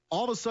because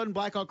all of a sudden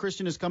Blackhawk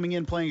Christian is coming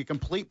in playing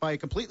by a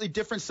completely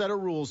different set of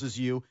rules as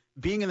you,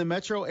 being in the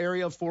metro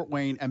area of Fort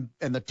Wayne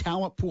and the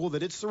talent pool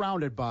that it's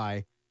surrounded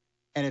by,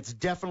 and it's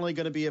definitely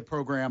going to be a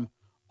program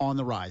on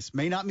the rise.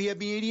 May not be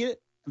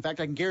immediate. In fact,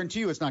 I can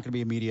guarantee you it's not going to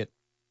be immediate.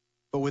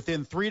 But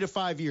within 3 to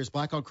 5 years,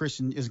 Blackhawk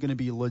Christian is going to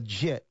be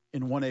legit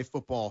in 1A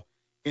football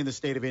in the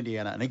state of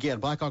Indiana. And again,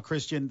 Blackhawk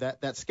Christian,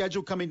 that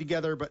schedule coming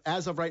together, but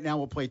as of right now,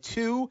 we'll play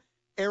 2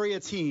 area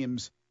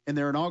teams in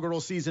their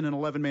inaugural season in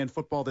 11-man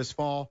football this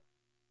fall,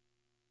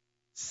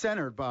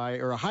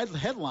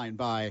 headlined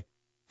by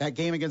that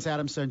game against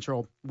Adams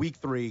Central, Week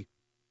 3,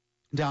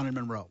 down in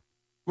Monroe.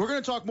 We're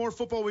going to talk more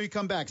football when we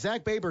come back.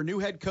 Zach Baber, new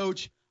head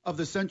coach of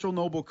the Central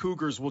Noble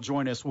Cougars, will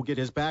join us. We'll get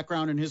his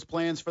background and his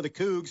plans for the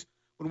Cougs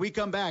when we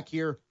come back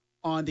here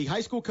on the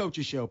High School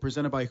Coaches Show,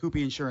 presented by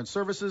Hoopie Insurance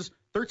Services,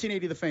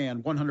 1380 The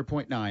Fan,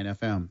 100.9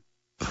 FM.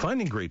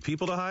 Finding great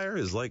people to hire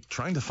is like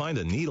trying to find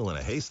a needle in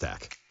a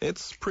haystack.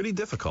 It's pretty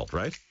difficult,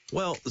 right?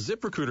 Well,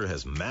 ZipRecruiter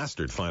has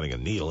mastered finding a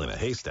needle in a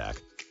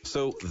haystack,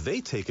 so they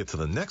take it to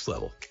the next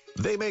level.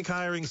 They make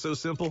hiring so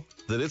simple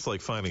that it's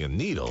like finding a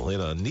needle in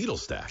a needle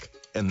stack.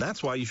 And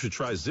that's why you should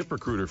try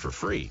ZipRecruiter for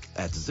free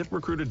at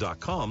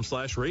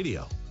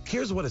ZipRecruiter.com/radio.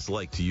 Here's what it's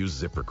like to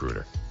use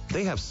ZipRecruiter.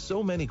 They have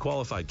so many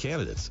qualified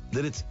candidates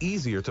that it's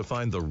easier to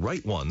find the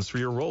right ones for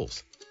your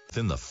roles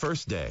within the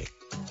first day.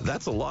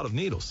 That's a lot of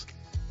needles.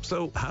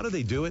 So how do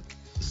they do it?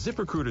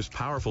 ZipRecruiter's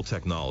powerful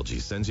technology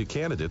sends you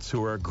candidates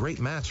who are a great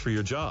match for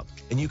your job,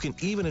 and you can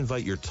even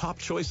invite your top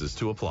choices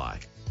to apply.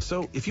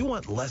 So if you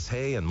want less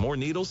hay and more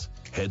needles,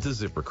 head to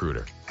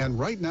ZipRecruiter. And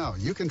right now,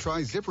 you can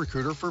try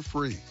ZipRecruiter for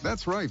free.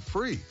 That's right,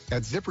 free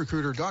at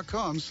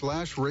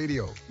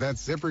ZipRecruiter.com/radio.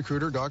 That's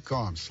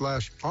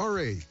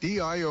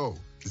ZipRecruiter.com/RADIO.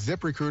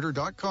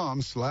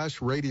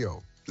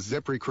 ZipRecruiter.com/radio.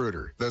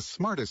 ZipRecruiter, the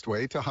smartest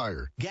way to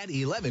hire. Get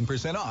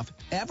 11% off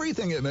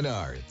everything at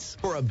Menards.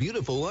 For a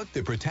beautiful look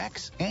that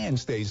protects and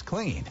stays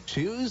clean,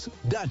 choose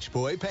Dutch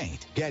Boy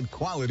Paint. Get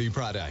quality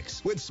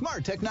products with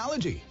smart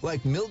technology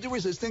like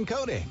mildew-resistant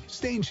coating,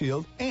 stain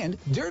shield, and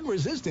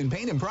dirt-resistant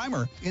paint and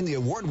primer in the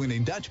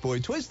award-winning Dutch Boy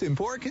Twist and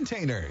Pour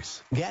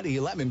containers. Get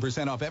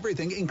 11% off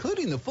everything,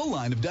 including the full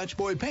line of Dutch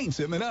Boy paints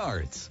at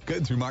Menards.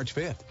 Good through March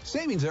 5th.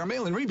 Savings are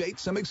mail-in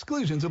rebates. Some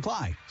exclusions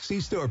apply. See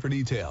store for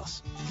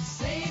details.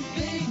 Save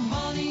big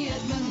money at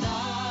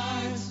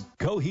Menards.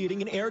 Co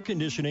Heating and Air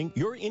Conditioning,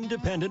 your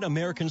independent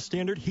American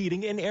Standard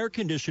heating and air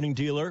conditioning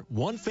dealer,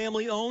 one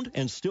family owned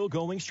and still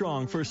going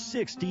strong for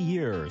 60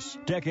 years.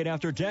 Decade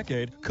after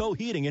decade, Co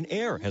Heating and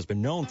Air has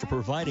been known for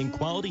providing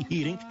quality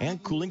heating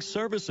and cooling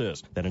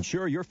services that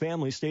ensure your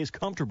family stays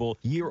comfortable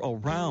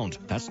year-round.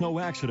 That's no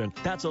accident.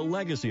 That's a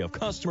legacy of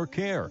customer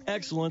care,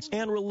 excellence,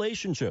 and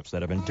relationships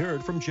that have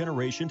endured from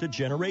generation to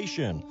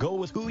generation. Go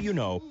with who you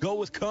know. Go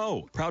with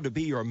Co. Proud to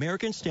be your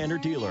American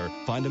Standard dealer.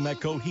 Find them at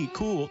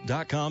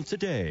coheatcool.com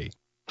today.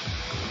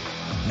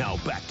 Now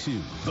back to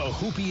the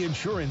Hoopy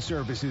Insurance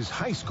Services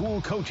High School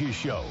Coaches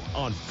Show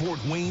on Fort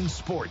Wayne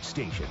Sports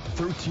Station,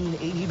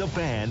 1380 The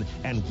Fan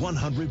and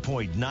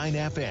 100.9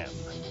 FM.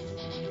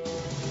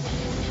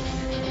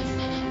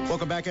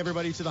 Welcome back,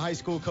 everybody, to the High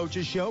School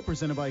Coaches Show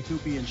presented by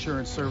Hoopy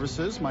Insurance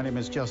Services. My name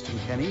is Justin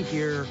Kenny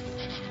here.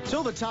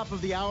 Till the top of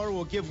the hour,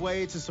 we'll give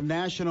way to some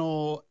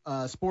national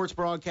sports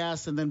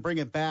broadcasts and then bring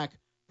it back.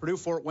 Purdue,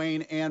 Fort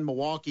Wayne, and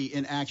Milwaukee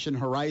in action.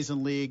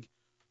 Horizon League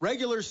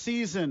regular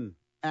season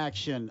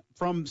action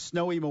from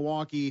snowy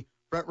Milwaukee.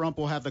 Brett Rump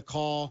will have the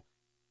call.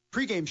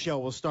 Pregame show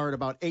will start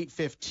about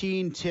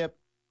 8:15, tip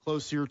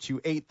closer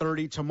to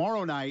 8:30.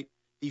 Tomorrow night,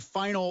 the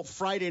final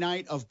Friday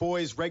night of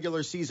boys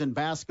regular season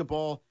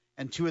basketball,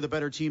 and two of the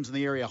better teams in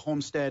the area,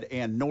 Homestead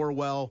and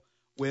Norwell,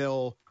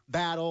 will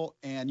battle,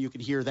 and you can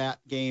hear that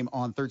game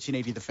on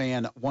 1380 The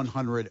Fan,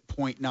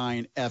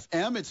 100.9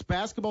 FM. It's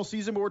basketball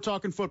season, but we're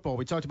talking football.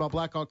 We talked about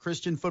Blackhawk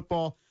Christian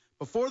football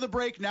before the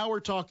break. Now we're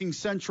talking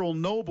Central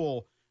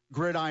Noble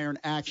gridiron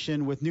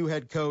action with new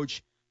head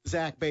coach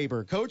Zach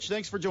Baber. Coach,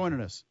 thanks for joining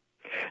us.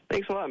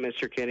 Thanks a lot,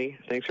 Mr. Kenny.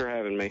 Thanks for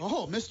having me.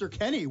 Oh, Mr.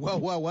 Kenny.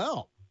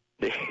 Well.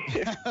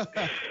 Yeah,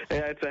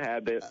 it's a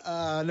habit.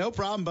 No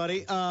problem,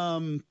 buddy.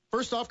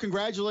 First off,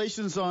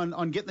 congratulations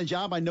on getting the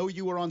job. I know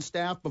you were on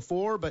staff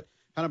before, but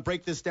kind of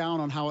break this down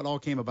on how it all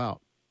came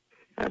about.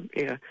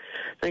 Yeah,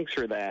 thanks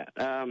for that.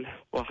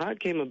 Well, how it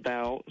came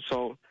about,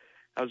 so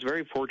I was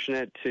very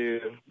fortunate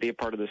to be a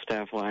part of the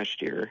staff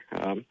last year.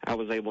 I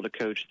was able to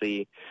coach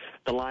the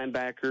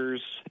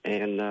linebackers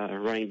and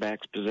running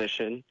backs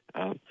position.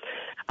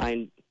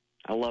 I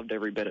loved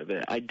every bit of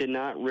it. I did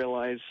not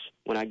realize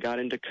when I got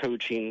into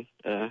coaching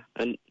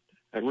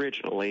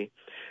originally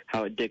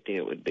how addicting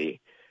it would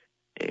be,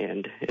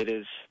 and it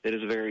is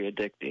very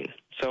addicting.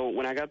 So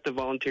when I got the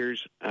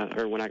volunteers,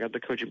 or when I got the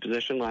coaching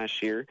position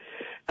last year,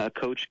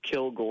 Coach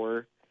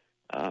Kilgore,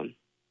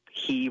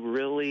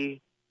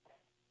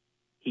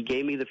 he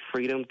gave me the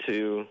freedom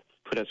to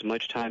put as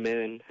much time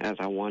in as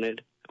I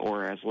wanted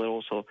or as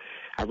little. So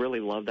I really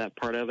loved that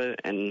part of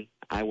it, and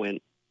I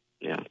went,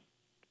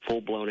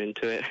 full-blown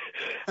into it.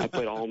 I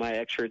put all my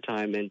extra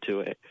time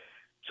into it.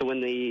 So when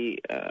the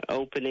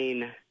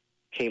opening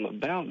came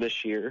about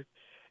this year,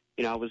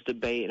 I was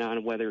debating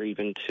on whether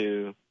even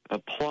to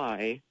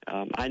apply.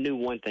 I knew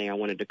one thing: I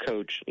wanted to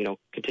coach,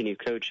 continue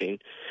coaching.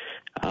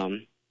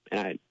 And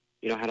I,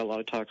 had a lot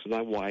of talks with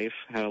my wife,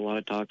 had a lot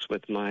of talks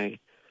with my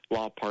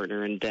law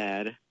partner and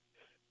dad.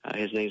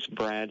 His name's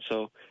Brad.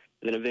 So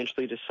then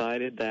eventually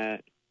decided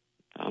that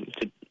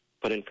to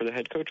put in for the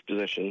head coach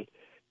position.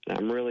 And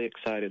I'm really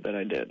excited that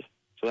I did.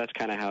 So that's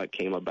kind of how it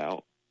came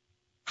about.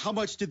 How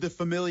much did the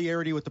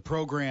familiarity with the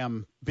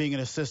program, being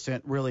an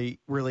assistant, really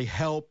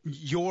help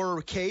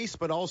your case,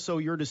 but also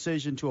your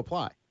decision to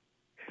apply?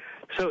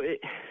 So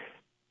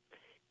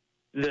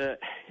I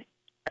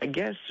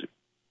guess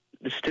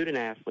the student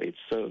athletes,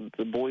 so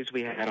the boys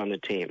we had on the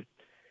team,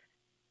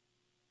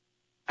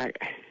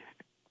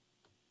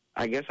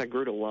 I guess I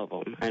grew to love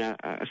them, and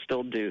I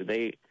still do.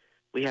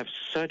 We have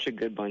such a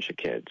good bunch of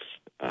kids,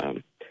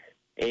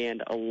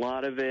 and a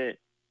lot of it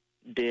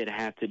did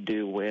have to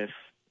do with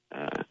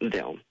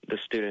them, the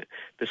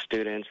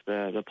students,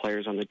 the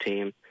players on the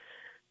team.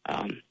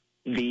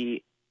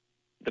 The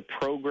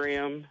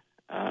program,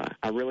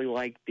 I really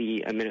like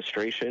the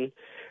administration,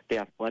 the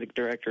athletic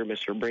director,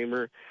 Mr.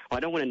 Bremer. Well, I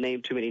don't want to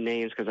name too many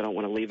names because I don't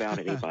want to leave out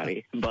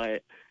anybody,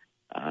 but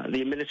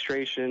The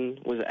administration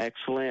was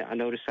excellent. I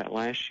noticed that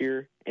last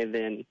year, and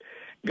then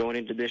going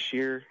into this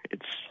year,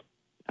 it's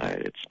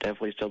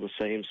definitely still the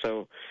same.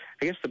 So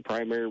I guess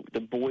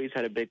the boys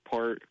had a big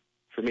part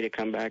for me to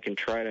come back and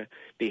try to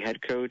be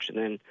head coach, and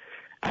then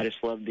I just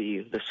love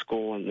the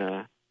school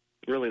and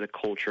really the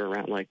culture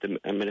around like the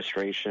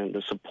administration,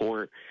 the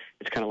support.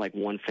 It's kind of like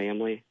one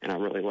family, and I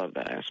really love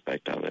that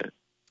aspect of it.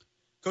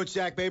 Coach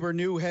Zach Baber,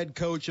 new head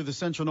coach of the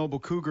Central Noble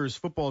Cougars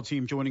football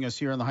team, joining us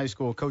here on the High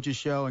School Coaches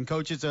Show. And,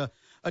 Coach, it's a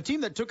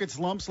team that took its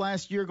lumps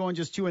last year, going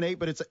just 2-8,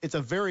 but it's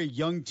a very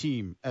young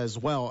team as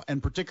well,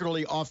 and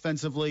particularly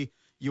offensively.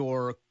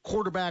 Your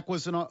quarterback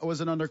was an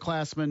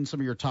underclassman. Some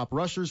of your top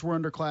rushers were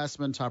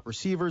underclassmen. Top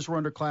receivers were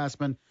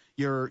underclassmen.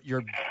 Your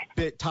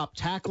top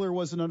tackler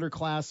was an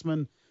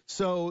underclassman.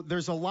 So there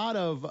was a lot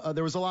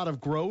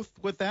of growth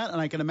with that, and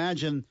I can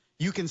imagine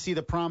you can see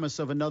the promise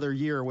of another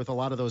year with a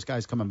lot of those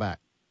guys coming back.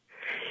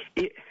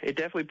 It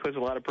definitely puts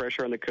a lot of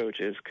pressure on the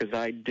coaches, because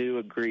I do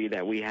agree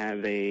that we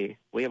have a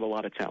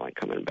lot of talent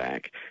coming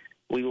back.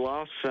 We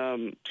lost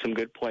some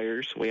good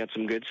players. We had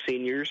some good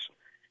seniors,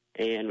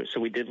 and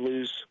so we did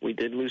lose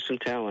some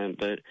talent,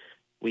 but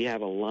we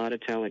have a lot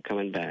of talent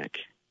coming back.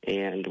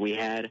 And we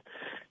had,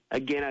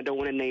 again, I don't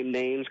want to name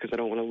names because I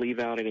don't want to leave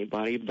out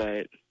anybody,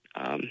 but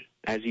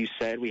as you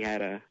said, we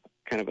had a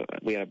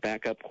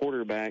backup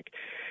quarterback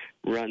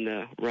run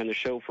the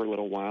show for a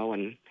little while,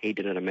 and he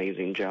did an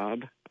amazing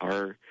job.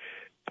 Our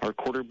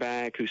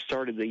quarterback who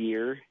started the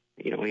year,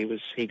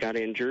 he got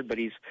injured, but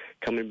he's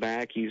coming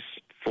back. He's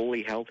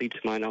fully healthy to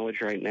my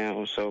knowledge right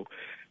now. So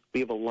we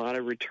have a lot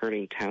of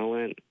returning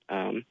talent.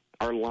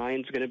 Our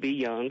line's going to be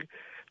young,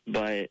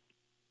 but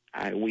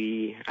I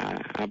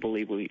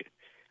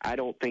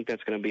don't think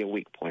that's going to be a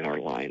weak point, our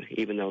line,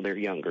 even though they're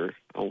younger.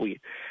 We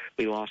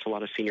lost a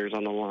lot of seniors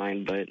on the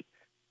line, but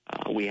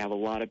we have a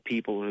lot of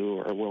people who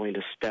are willing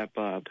to step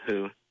up,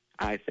 who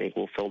I think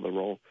will fill the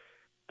role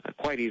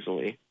quite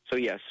easily. So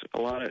yes,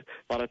 a lot of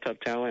tough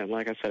talent. And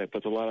like I said, it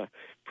puts a lot of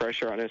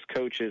pressure on us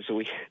coaches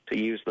to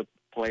use the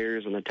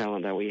players and the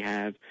talent that we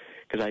have,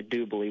 because I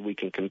do believe we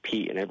can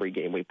compete in every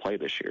game we play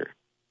this year.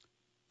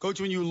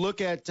 Coach, when you look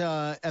at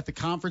the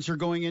conference you're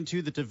going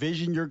into, the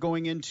division you're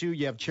going into,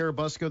 you have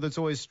Cherubusco that's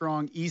always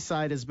strong.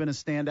 Eastside has been a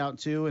standout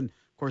too, and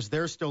of course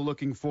they're still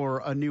looking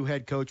for a new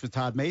head coach with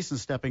Todd Mason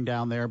stepping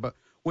down there. But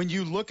when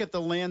you look at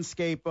the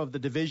landscape of the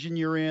division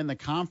you're in, the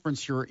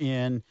conference you're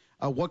in,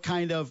 what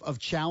kind of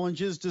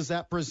challenges does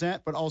that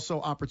present, but also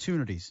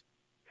opportunities?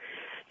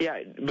 Yeah,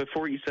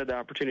 before you said the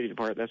opportunity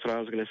part, that's what I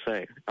was going to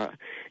say.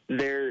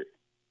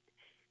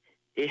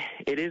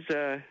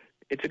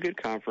 It's a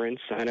good conference.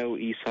 I know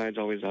Eastside's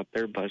always up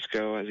there.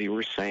 Busco, as you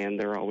were saying,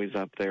 they're always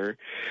up there.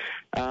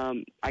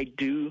 I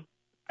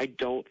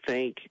don't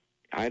think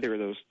either of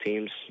those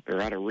teams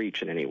are out of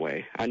reach in any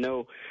way. I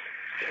know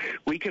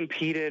we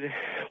competed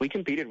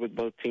with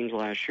both teams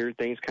last year.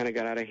 Things kind of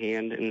got out of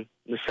hand in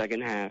the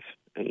second half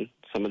and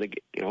some of the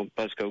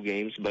Busco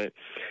games, but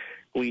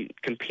we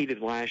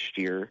competed last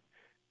year.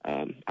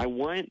 I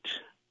want,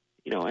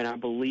 and I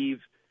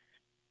believe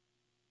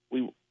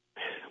we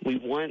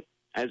want,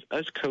 as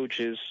us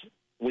coaches,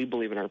 we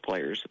believe in our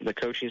players. The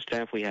coaching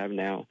staff we have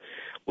now,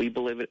 we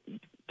believe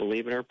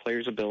in our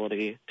players'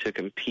 ability to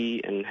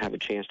compete and have a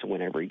chance to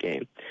win every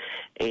game.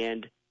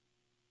 And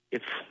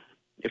if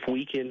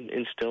we can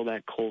instill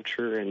that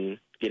culture and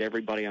get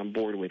everybody on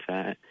board with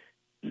that,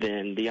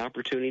 then the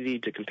opportunity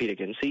to compete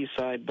against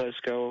Eastside,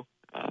 Busco,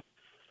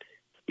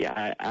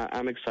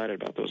 I'm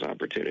excited about those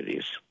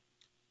opportunities.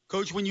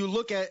 Coach, when you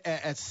look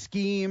at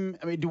scheme,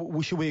 I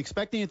mean, should we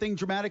expect anything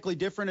dramatically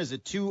different? Is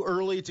it too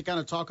early to kind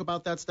of talk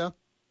about that stuff?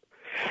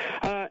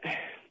 I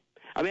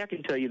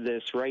can tell you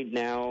this right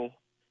now.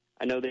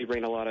 I know we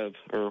ran a lot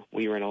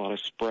of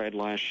spread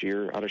last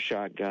year out of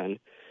shotgun.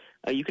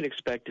 You can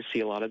expect to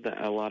see a lot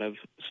of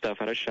stuff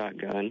out of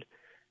shotgun.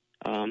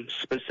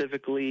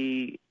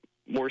 Specifically,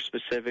 more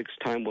specifics,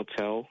 time will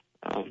tell.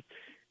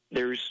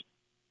 There's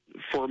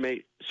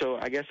formate. So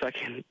I guess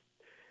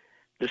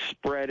the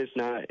spread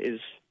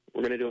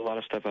we're going to do a lot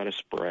of stuff out of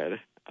spread,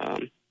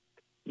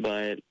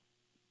 but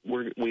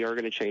we are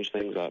going to change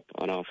things up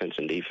on offense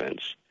and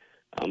defense,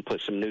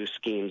 put some new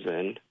schemes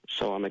in.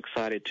 So I'm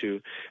excited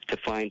to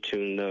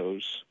fine-tune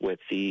those with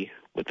the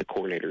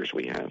coordinators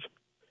we have.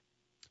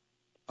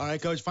 All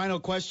right, Coach, final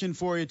question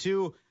for you,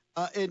 too.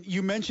 And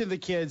you mentioned the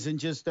kids and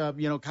just, kind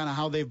of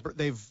how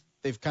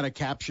they've kind of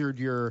captured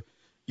your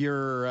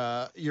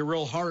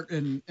real heart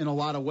in a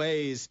lot of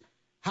ways.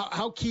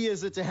 How key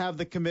is it to have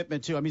the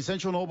commitment to? I mean,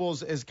 Central Noble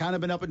has kind of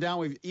been up and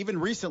down.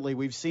 Even recently,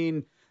 we've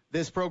seen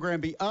this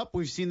program be up.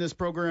 We've seen this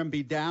program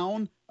be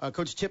down.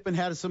 Coach Chipman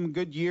had some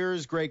good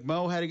years. Greg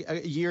Moe had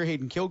a year.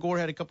 Hayden Kilgore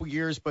had a couple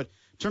years. But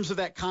in terms of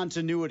that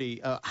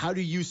continuity, how do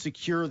you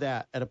secure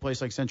that at a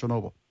place like Central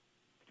Noble?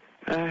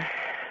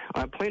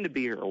 I plan to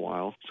be here a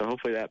while, so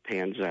hopefully that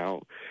pans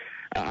out.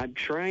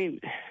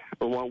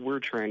 What we're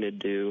trying to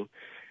do,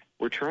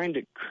 we're trying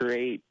to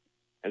create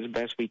as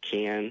best we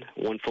can,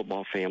 one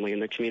football family in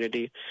the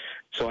community.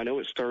 So I know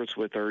it starts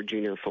with our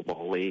junior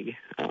football league,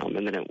 and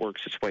then it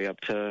works its way up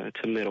to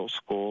middle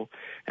school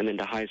and then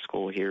to high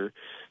school here.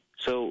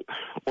 So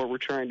what we're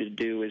trying to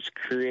do is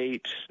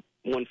create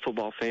one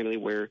football family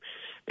where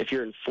if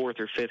you're in 4th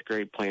or 5th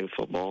grade playing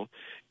football,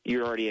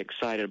 you're already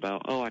excited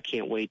about, I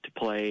can't wait to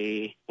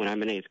play when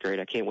I'm in 8th grade.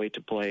 I can't wait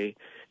to play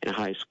in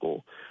high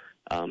school.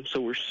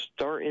 So we're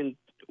starting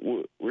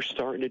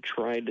to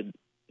try to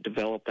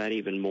develop that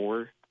even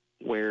more,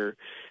 where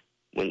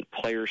when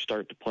players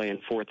start to play in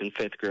 4th and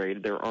 5th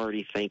grade, they're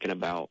already thinking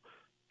about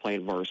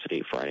playing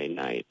varsity Friday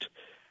night.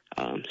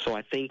 So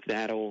I think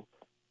that'll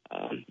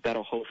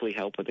hopefully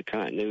help with the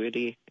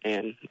continuity,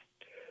 and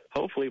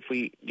hopefully if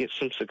we get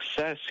some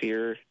success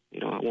here,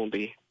 I won't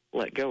be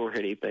let go or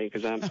anything,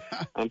 because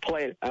I'm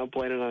planning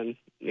on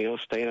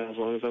staying as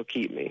long as they'll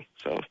keep me.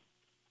 So,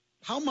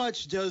 how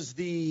much does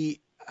the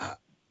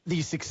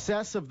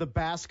success of the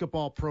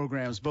basketball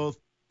programs, both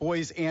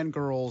boys and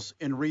girls,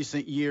 in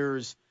recent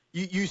years,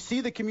 you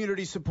see the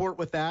community support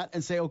with that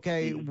and say,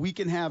 okay, we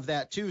can have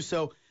that too.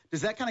 So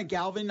does that kind of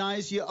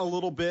galvanize you a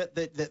little bit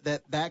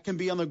that can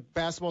be on the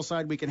basketball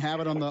side, we can have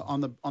it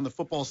on the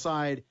football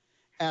side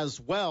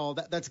as well?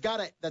 That's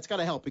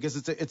gotta help, because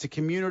it's a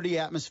community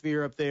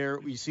atmosphere up there.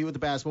 We see it with the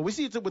basketball, we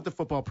see it with the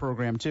football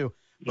program too,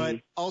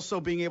 but also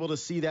being able to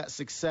see that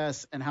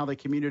success and how the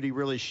community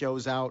really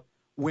shows out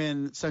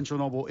when Central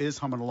Noble is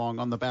humming along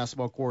on the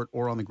basketball court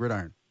or on the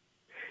gridiron.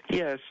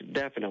 Yes,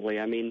 definitely.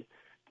 I mean,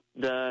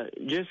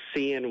 just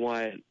seeing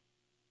what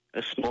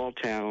a small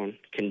town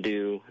can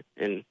do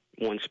in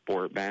one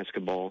sport,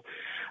 basketball,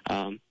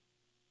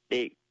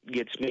 it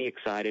gets me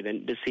excited,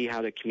 and to see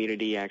how the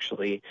community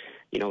actually,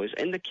 is.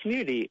 And the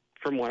community,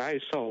 from what I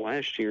saw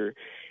last year,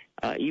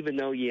 even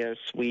though, yes,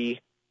 we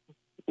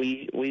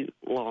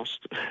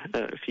lost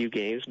a few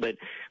games, but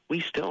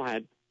we still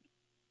had,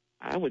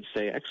 I would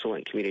say,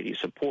 excellent community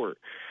support.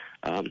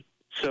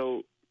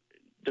 So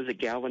does it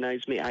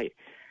galvanize me?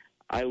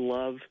 I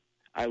love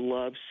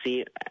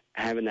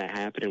having that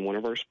happen in one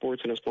of our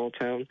sports in a small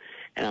town,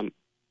 and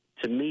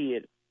to me,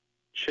 it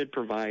should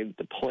provide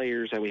the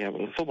players that we have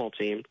on the football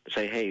team to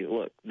say, hey,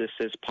 look, this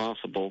is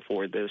possible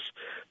for this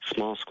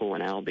small school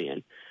in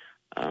Albion.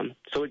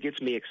 So it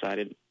gets me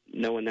excited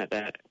knowing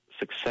that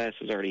success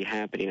is already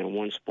happening in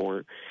one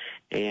sport,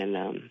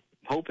 and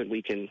hoping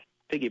we can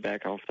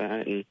piggyback off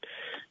that and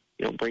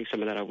bring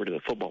some of that over to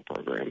the football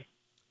program.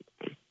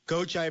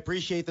 Coach, I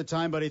appreciate the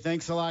time, buddy.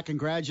 Thanks a lot.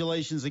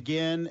 Congratulations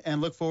again, and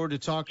look forward to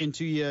talking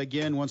to you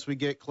again once we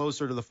get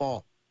closer to the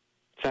fall.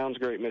 Sounds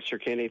great,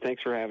 Mr. Kenny.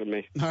 Thanks for having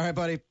me. All right,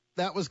 buddy.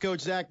 That was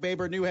Coach Zach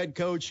Baber, new head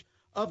coach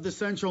of the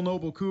Central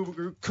Noble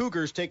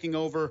Cougars, taking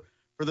over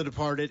for the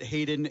departed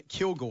Hayden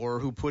Kilgore,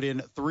 who put in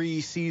 3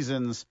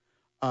 seasons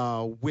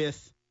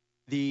with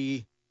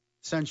the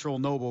Central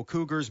Noble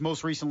Cougars,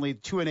 most recently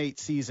 2-8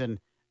 season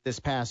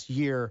this past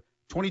year.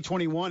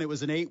 2021, it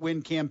was an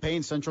 8-win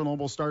campaign. Central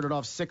Noble started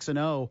off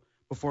 6-0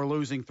 before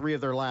losing 3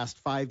 of their last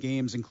 5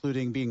 games,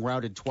 including being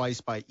routed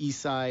twice by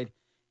Eastside.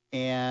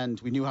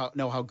 And we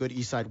know how good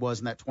Eastside was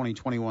in that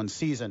 2021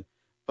 season.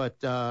 But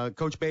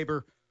Coach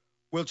Baber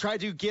will try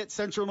to get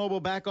Central Noble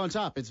back on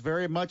top. It's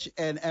very much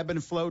an ebb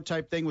and flow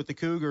type thing with the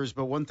Cougars.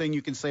 But one thing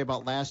you can say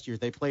about last year,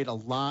 they played a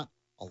lot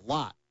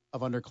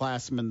of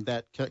underclassmen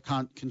that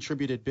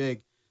contributed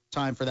big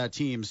time for that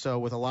team. So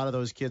with a lot of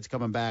those kids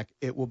coming back,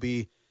 it will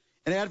be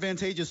an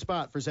advantageous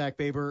spot for Zach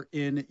Baber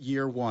in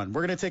year 1.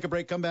 We're going to take a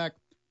break, come back.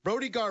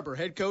 Brody Garber,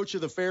 head coach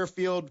of the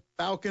Fairfield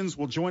Falcons,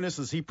 will join us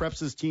as he preps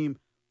his team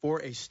for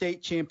a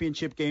state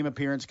championship game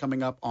appearance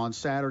coming up on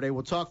Saturday.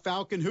 We'll talk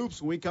Falcon hoops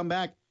when we come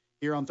back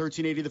here on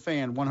 1380 The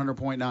Fan,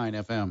 100.9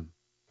 FM.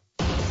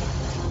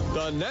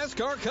 The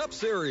NASCAR Cup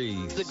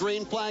Series. The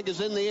green flag is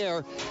in the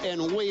air,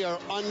 and we are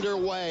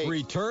underway.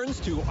 Returns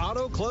to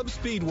Auto Club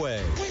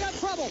Speedway. We got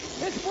trouble.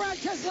 It's Brad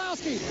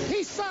Keselowski.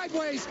 He's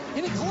sideways,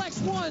 and he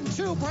collects 1,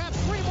 2,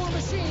 perhaps 3 more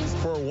machines.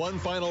 For one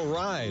final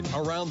ride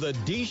around the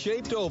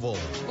D-shaped oval.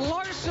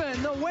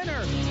 Larson, the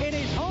winner in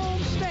his home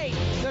state,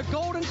 the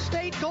Golden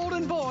State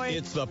Golden Boy.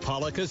 It's the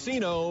Pala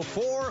Casino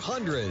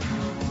 400.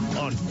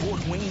 On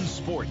Fort Wayne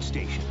Sports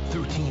Station,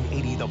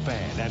 1380 The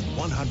Fan at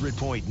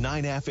 100.9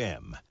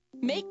 FM.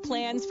 Make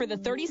plans for the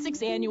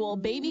 36th Annual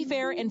Baby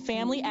Fair and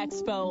Family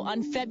Expo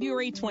on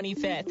February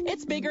 25th.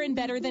 It's bigger and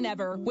better than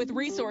ever, with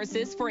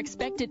resources for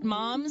expectant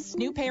moms,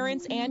 new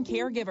parents, and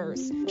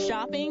caregivers.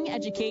 Shopping,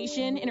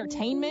 education,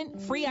 entertainment,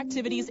 free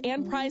activities,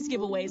 and prize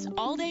giveaways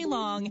all day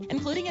long,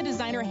 including a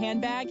designer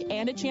handbag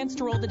and a chance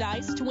to roll the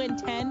dice to win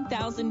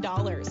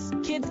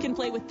 $10,000. Kids can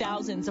play with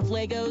thousands of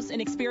Legos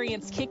and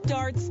experience kick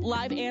darts,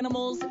 live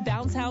animals,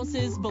 bounce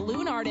houses,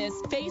 balloon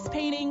artists, face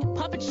painting,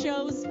 puppet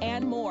shows,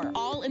 and more,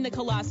 all in the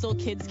colossal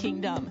Memorial Kids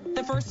Kingdom.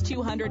 The first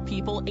 200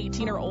 people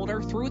 18 or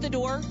older through the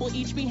door will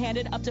each be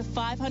handed up to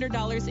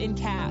 $500 in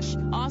cash.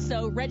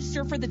 Also,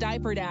 register for the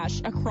Diaper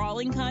Dash, a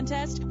crawling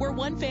contest where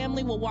one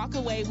family will walk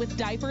away with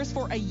diapers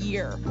for a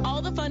year.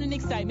 All the fun and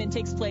excitement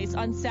takes place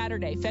on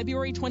Saturday,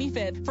 February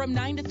 25th from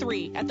 9 to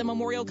 3 at the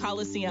Memorial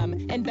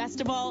Coliseum. And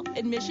best of all,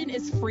 admission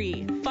is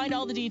free. Find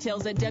all the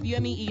details at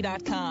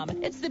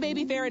WMEE.com. It's the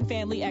Baby Fair and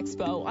Family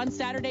Expo on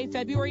Saturday,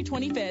 February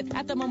 25th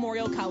at the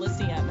Memorial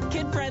Coliseum.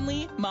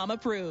 Kid-friendly,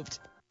 mom-approved.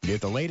 Get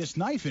the latest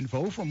knife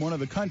info from one of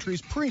the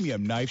country's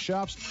premium knife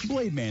shops,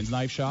 Blade Man's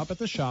Knife Shop at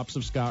the Shops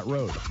of Scott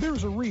Road.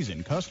 There's a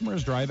reason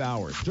customers drive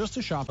hours just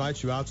to shop.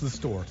 Invite you out to the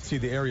store to see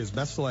the area's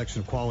best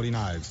selection of quality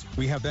knives.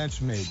 We have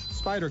Benchmade,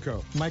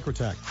 Spyderco,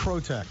 Microtech,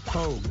 ProTech,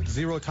 Hogue,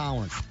 Zero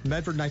Tolerance,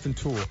 Medford Knife and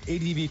Tool,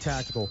 ADV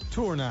Tactical,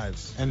 Tour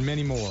Knives, and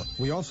many more.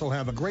 We also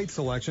have a great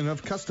selection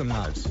of custom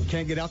knives.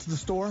 Can't get out to the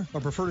store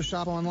or prefer to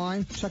shop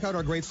online? Check out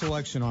our great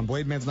selection on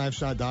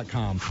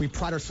BladeMansKnifeShop.com. We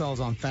pride ourselves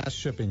on fast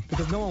shipping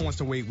because no one wants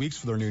to wait weeks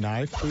for their new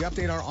knife. We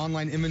update our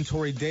online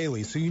inventory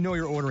daily so you know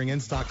you're ordering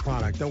in-stock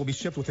product that will be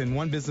shipped within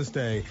one business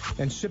day,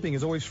 and shipping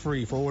is always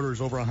free for orders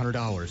over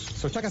 $100.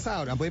 So check us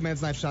out on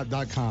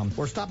BladeMansKnifeShop.com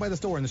or stop by the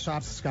store in the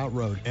Shops of Scout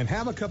Road and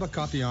have a cup of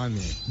coffee on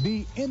me.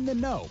 Be in the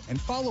know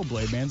and follow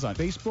Blade Man's on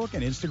Facebook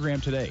and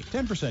Instagram today.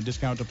 10%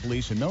 discount to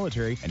police and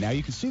military, and now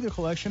you can see the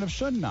collection of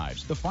Shun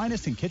knives, the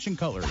finest in kitchen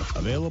cutlery,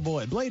 available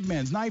at Blade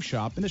Man's Knife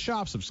Shop in the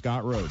Shops of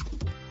Scott Road.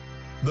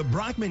 The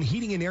Brockman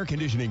Heating and Air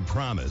Conditioning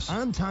promise.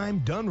 On time,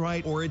 done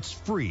right, or it's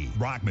free.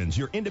 Brockman's,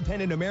 your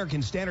independent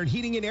American Standard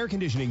heating and air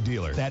conditioning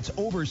dealer. That's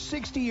over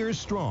 60 years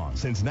strong.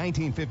 Since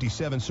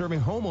 1957,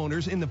 serving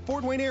homeowners in the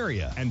Fort Wayne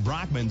area. And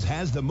Brockman's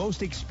has the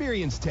most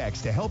experienced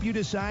techs to help you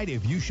decide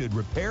if you should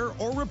repair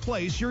or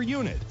replace your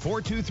unit.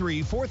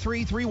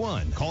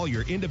 423-4331. Call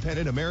your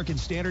independent American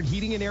Standard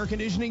heating and air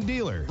conditioning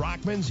dealer.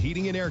 Brockman's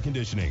Heating and Air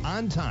Conditioning.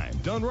 On time,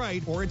 done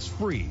right, or it's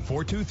free.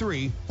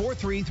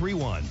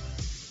 423-4331.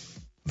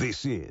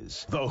 This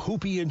is the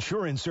Hoopy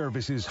Insurance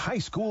Services High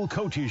School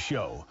Coaches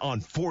Show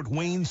on Fort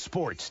Wayne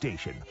Sports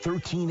Station,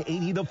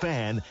 1380 The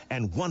Fan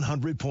and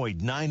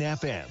 100.9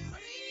 FM.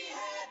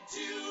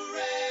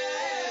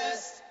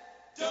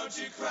 Don't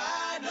you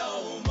cry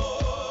no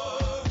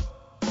more.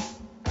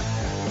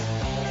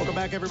 Welcome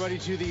back, everybody,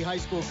 to the High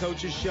School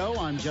Coaches Show.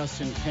 I'm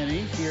Justin Kenny,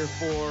 here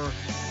for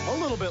a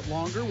little bit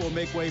longer. We'll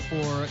make way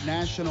for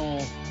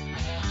National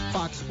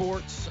Fox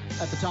Sports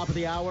at the top of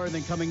the hour, and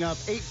then coming up,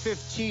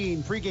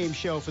 8:15 pregame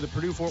show for the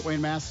Purdue Fort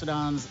Wayne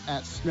Mastodons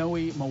at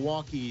snowy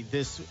Milwaukee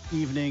this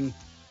evening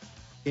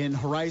in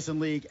Horizon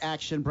League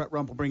action. Brett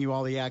Rump will bring you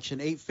all the action.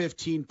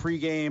 8:15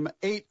 pregame,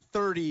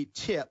 8:30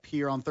 tip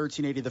here on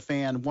 1380 The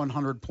Fan,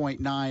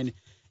 100.9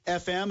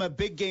 FM. A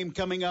big game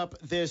coming up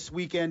this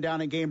weekend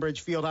down at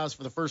Gainbridge Fieldhouse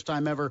for the first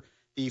time ever.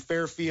 The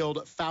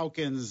Fairfield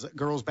Falcons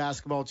girls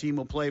basketball team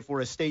will play for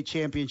a state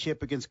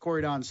championship against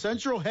Corydon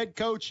Central. Head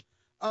coach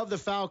of the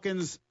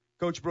Falcons,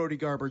 Coach Brody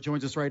Garber,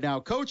 joins us right now.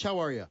 Coach, how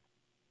are you?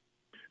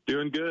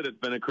 Doing good. It's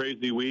been a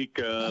crazy week,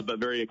 but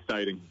very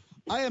exciting.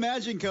 I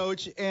imagine,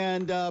 Coach.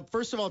 And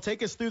first of all,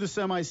 take us through the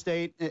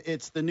semi-state.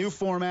 It's the new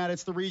format.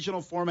 It's the regional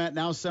format,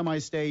 now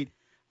semi-state.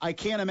 I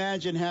can't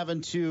imagine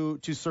having to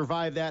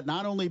survive that,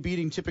 not only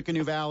beating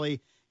Tippecanoe Valley,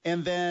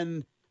 and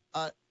then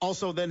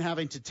also then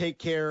having to take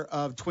care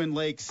of Twin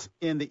Lakes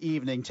in the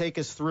evening. Take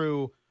us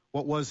through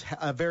what was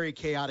a very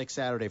chaotic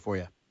Saturday for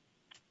you.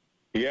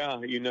 Yeah,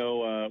 we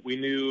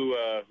knew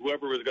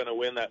whoever was going to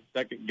win that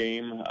second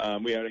game.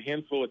 We had a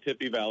handful of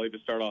Tippy Valley to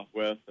start off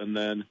with, and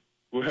then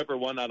whoever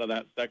won out of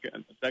that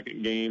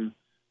second game,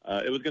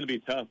 it was going to be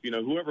tough.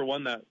 Whoever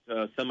won that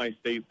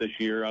semi-state this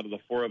year out of the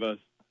four of us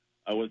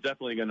was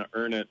definitely going to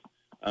earn it.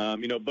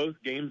 Both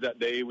games that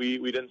day, we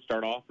didn't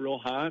start off real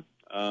hot.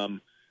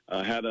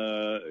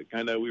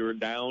 We were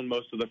down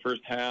most of the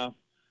first half.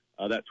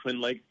 That Twin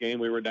Lakes game,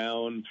 we were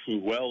down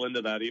well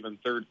into that even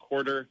third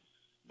quarter.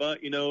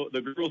 But,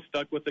 the girls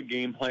stuck with the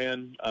game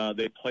plan.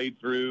 They played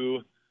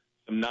through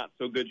some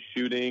not-so-good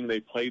shooting. They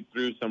played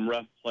through some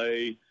rough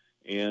play.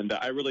 And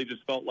I really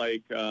just felt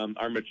like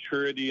our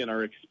maturity and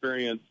our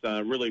experience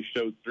really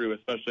showed through,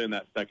 especially in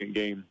that second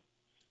game.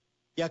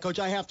 Yeah, Coach,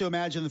 I have to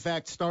imagine the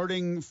fact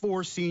starting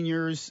four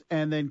seniors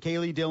and then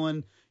Kaylee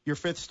Dillon, your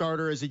fifth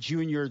starter as a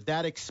junior,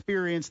 that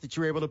experience that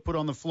you were able to put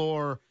on the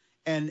floor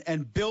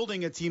and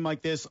building a team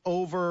like this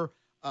over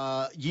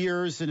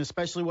years, and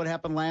especially what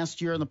happened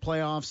last year in the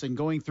playoffs and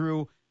going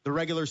through the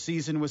regular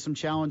season with some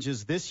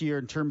challenges this year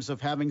in terms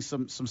of having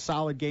some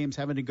solid games,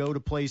 having to go to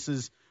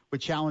places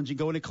with challenging.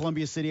 Going to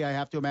Columbia City, I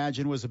have to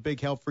imagine, was a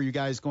big help for you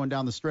guys going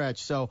down the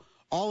stretch. So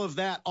all of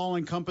that,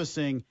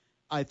 all-encompassing,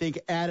 I think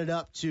added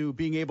up to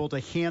being able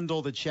to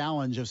handle the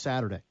challenge of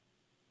Saturday.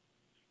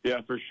 Yeah,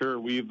 for sure.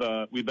 We've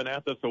been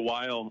at this a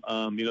while.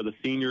 The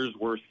seniors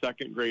were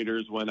second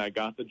graders when I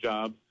got the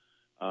job.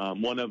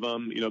 One of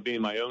them,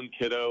 being my own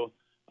kiddo.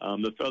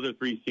 The other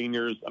three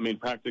seniors,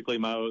 practically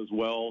might as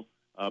well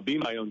be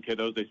my own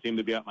kiddos. They seem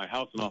to be at my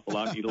house an awful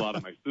lot, eat a lot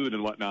of my food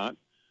and whatnot.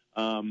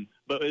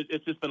 But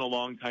it's just been a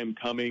long time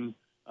coming.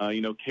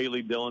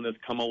 Kaylee Dillon has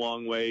come a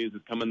long ways.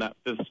 Has come in that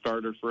fifth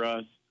starter for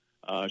us.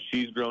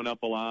 She's grown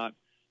up a lot.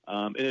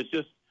 And it's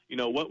just,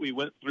 what we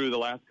went through the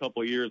last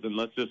couple of years, and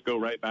let's just go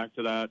right back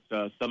to that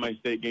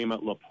semi-state game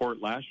at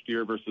LaPorte last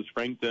year versus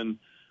Frankton.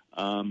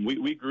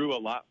 We grew a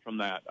lot from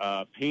that.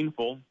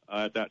 Painful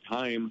at that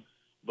time,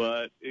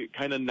 but it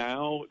kind of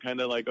now,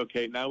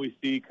 okay, now we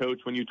see, Coach,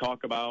 when you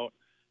talk about,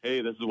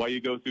 hey, this is why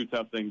you go through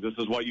tough things. This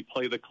is why you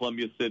play the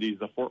Columbia Cities,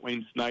 the Fort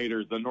Wayne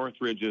Snyders, the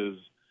Northridges.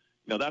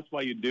 That's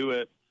why you do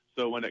it.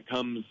 So when it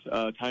comes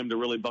time to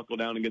really buckle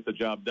down and get the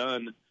job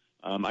done,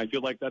 I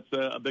feel like that's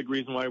a big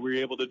reason why we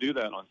were able to do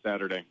that on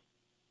Saturday.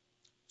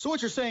 So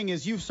what you're saying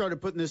is you've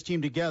started putting this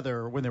team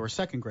together when they were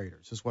second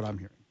graders, is what I'm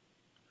hearing.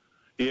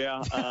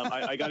 Yeah,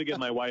 I got to give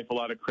my wife a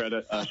lot of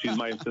credit. She's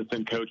my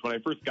assistant coach. When I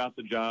first got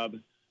the job,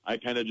 I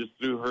kind of just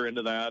threw her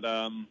into that,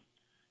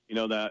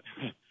 that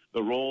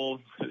the role.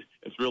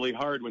 It's really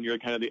hard when you're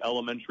kind of the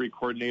elementary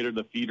coordinator,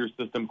 the feeder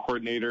system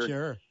coordinator.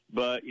 Sure.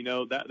 But,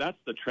 that's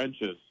the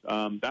trenches.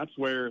 That's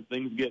where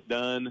things get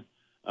done.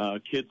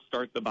 Kids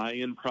start the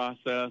buy-in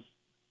process.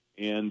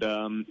 And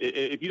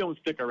if you don't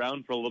stick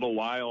around for a little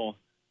while,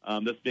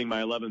 this being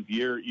my 11th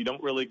year, you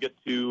don't really get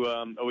to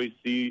always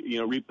see,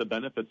 reap the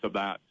benefits of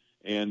that.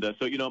 And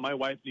so, my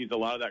wife needs a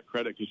lot of that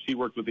credit because she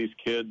worked with these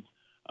kids.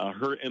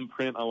 Her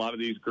imprint on a lot of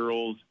these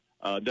girls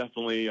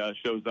definitely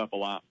shows up a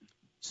lot.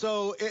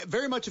 So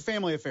very much a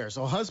family affair.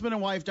 So husband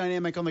and wife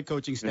dynamic on the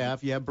coaching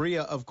staff. You have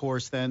Bria, of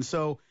course, then.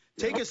 So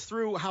take us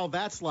through how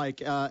that's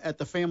like at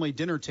the family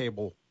dinner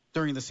table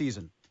during the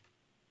season.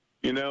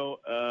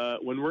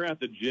 When we're at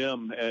the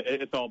gym,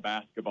 it's all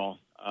basketball.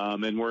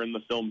 And we're in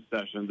the film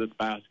sessions, it's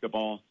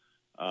basketball.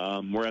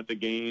 We're at the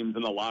games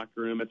in the locker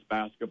room, it's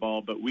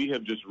basketball. But we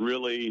have just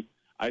really,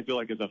 I feel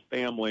like as a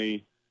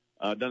family,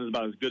 done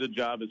about as good a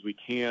job as we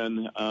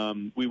can.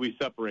 We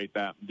separate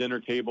that. Dinner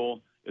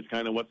table is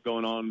kind of what's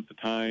going on at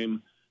the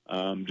time.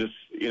 And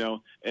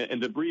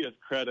to Bria's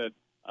credit,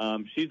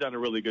 she's done a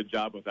really good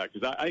job with that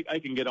because I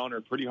can get on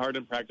her pretty hard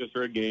in practice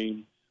or a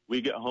game. We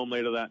get home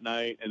later that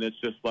night, and it's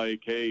just like,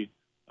 hey,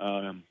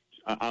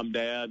 I'm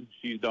dad,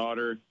 she's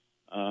daughter.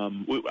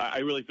 I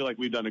really feel like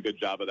we've done a good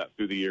job of that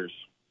through the years.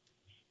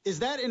 Is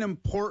that an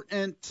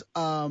important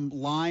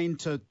line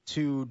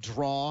to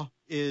draw?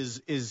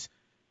 Is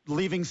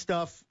leaving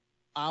stuff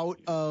out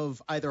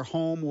of either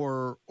home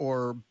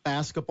or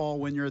basketball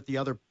when you're at the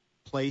other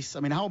place?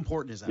 I mean, how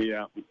important is that?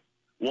 Yeah,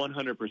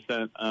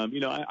 100%.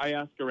 I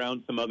asked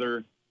around some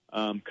other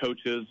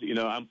coaches.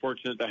 I'm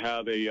fortunate to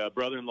have a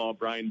brother-in-law,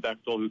 Brian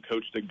Bechtel, who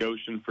coached at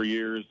Goshen for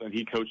years, and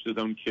he coached his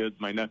own kids,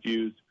 my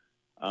nephews.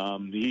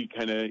 He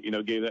kind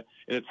of, gave it.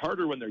 And it's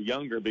harder when they're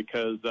younger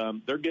because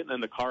they're getting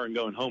in the car and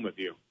going home with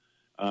you.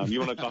 You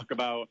want to talk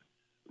about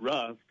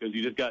rough because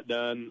you just got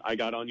done. I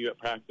got on you at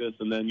practice,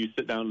 and then you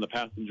sit down on the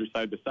passenger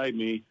side beside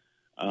me.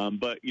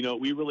 But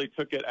we really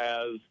took it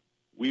as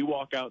we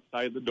walk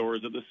outside the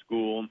doors of the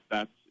school.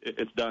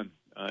 It's done.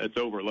 It's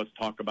over. Let's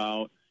talk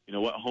about,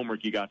 what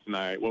homework you got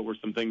tonight. What were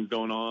some things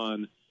going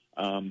on?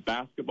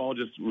 Basketball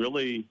just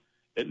really,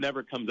 it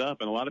never comes up.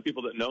 And a lot of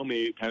people that know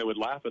me kind of would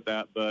laugh at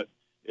that, but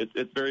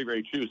it's very,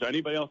 very true. So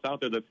anybody else out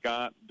there that's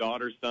got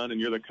daughter, son, and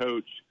you're the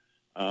coach,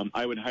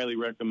 I would highly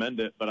recommend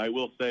it. But I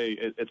will say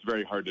it's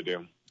very hard to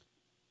do.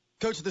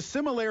 Coach, the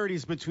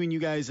similarities between you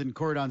guys and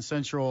Corydon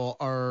Central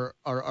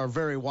are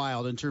very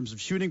wild in terms of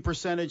shooting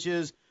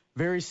percentages,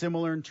 very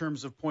similar in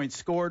terms of points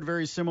scored,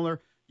 very similar.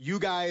 You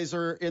guys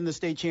are in the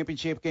state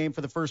championship game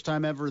for the first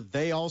time ever.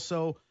 They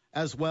also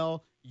as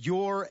well.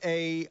 You're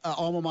a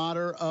alma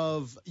mater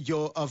of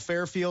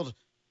Fairfield.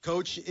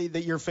 Coach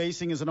that you're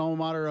facing is an alma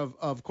mater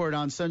of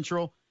Corydon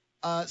Central.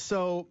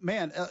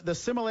 The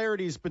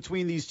similarities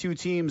between these two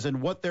teams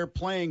and what they're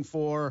playing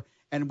for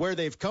and where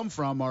they've come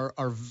from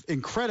are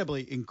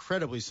incredibly,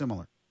 incredibly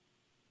similar.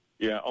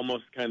 Yeah,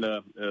 almost kind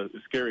of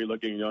scary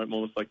looking.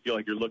 Almost feel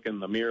like you're looking in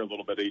the mirror a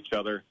little bit at each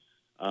other.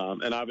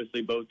 And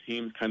obviously both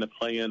teams kind of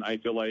playing, I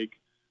feel like,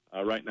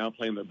 right now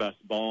playing their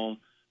best ball.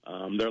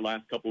 Their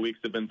last couple weeks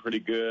have been pretty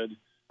good.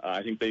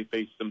 I think they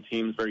faced some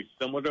teams very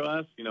similar to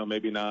us,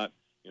 maybe not,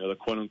 the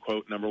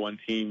quote-unquote number one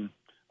team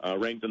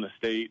ranked in the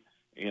state.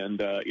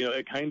 And,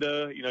 it kind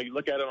of, you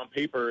look at it on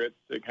paper,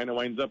 it kind of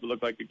winds up, it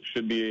looked like it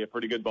should be a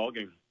pretty good ball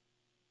game.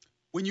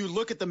 When you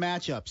look at the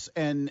matchups,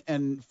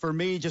 and for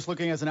me, just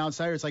looking as an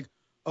outsider, it's like,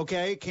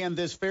 okay, can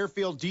this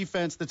Fairfield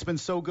defense that's been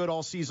so good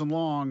all season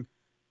long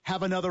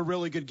have another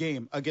really good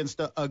game against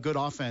a good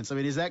offense? I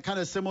mean, is that kind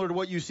of similar to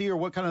what you see, or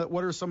what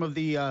are some of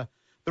the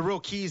real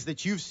keys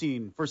that you've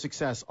seen for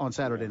success on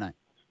Saturday night?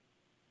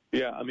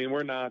 Yeah, I mean,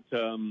 we're not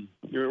the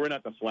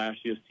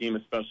flashiest team,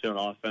 especially on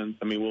offense.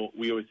 I mean,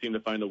 we always seem to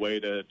find a way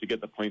to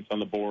get the points on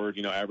the board,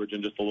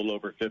 averaging just a little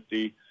over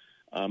 50.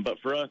 But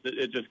for us,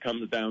 it just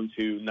comes down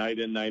to night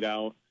in, night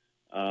out.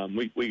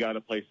 We got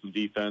to play some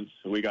defense.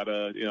 We got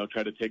to,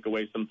 try to take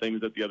away some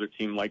things that the other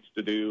team likes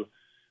to do.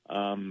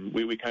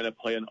 We kind of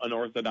play an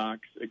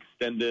unorthodox,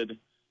 extended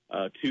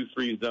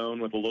 2-3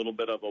 zone with a little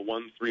bit of a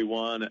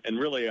 1-3-1. And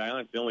really, I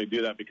honestly only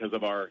do that because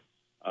of our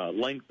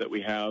length that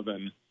we have.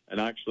 And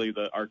actually,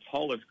 our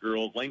tallest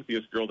girls,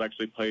 lengthiest girls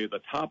actually play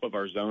the top of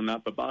our zone,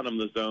 not the bottom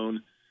of the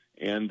zone.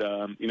 And,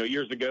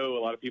 years ago,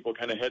 a lot of people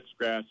kind of head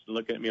scratched and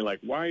look at me like,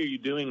 why are you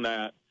doing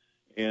that?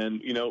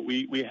 And,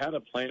 we had a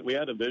plan, we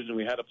had a vision,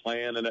 we had a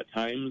plan, and at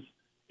times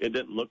it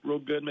didn't look real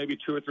good. Maybe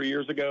 2 or 3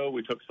 years ago,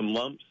 we took some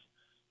lumps.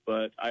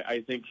 But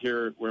I think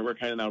here we're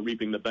kind of now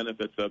reaping the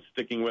benefits of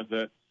sticking with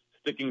it,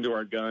 sticking to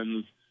our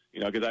guns,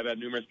 because I've had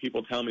numerous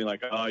people tell me,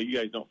 like, oh, you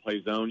guys don't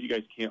play zone, you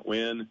guys can't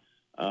win.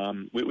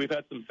 We've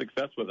had some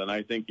success with it. And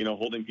I think,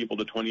 holding people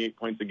to 28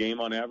 points a game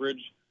on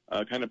average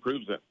kind of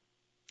proves it.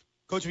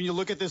 Coach, when you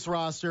look at this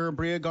roster,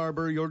 Bria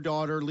Garber, your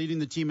daughter, leading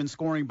the team in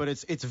scoring, but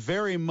it's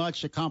very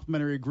much a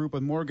complimentary group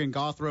with Morgan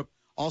Gothrop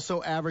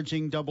also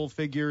averaging double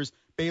figures.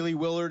 Bailey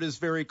Willard is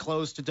very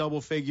close to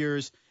double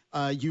figures.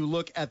 You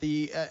look at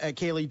at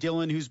Kaylee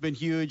Dillon, who's been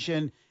huge,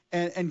 and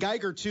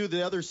Geiger, too,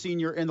 the other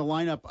senior in the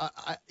lineup.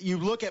 You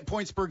look at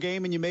points per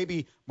game, and you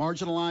maybe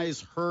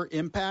marginalize her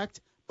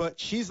impact, but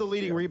she's the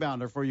leading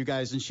rebounder for you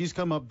guys, and she's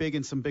come up big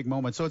in some big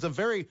moments. So it's a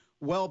very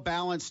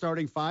well-balanced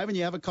starting five, and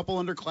you have a couple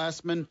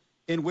underclassmen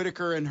in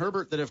Whitaker and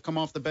Herbert that have come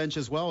off the bench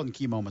as well in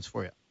key moments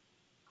for you.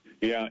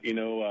 Yeah,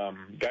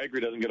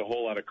 Geiger doesn't get a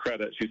whole lot of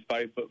credit. She's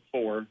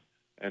 5'4"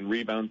 and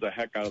rebounds the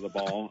heck out of the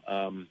ball.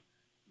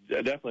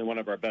 Definitely one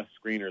of our best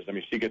screeners. I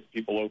mean, she gets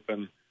people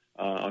open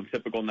on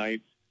typical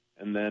nights.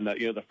 And then,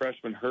 the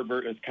freshman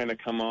Herbert has kind of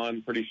come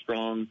on pretty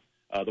strong.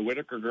 The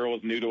Whitaker girl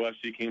is new to us.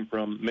 She came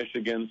from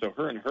Michigan. So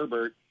her and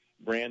Herbert,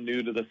 brand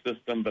new to the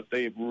system, but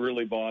they've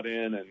really bought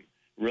in and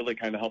really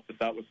kind of helped us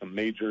out with some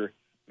major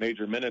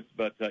minutes.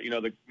 But,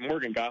 the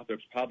Morgan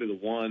Gothrop's probably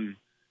the one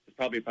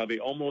that's probably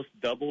almost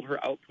doubled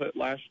her output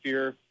last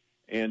year.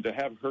 And to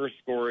have her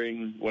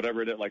scoring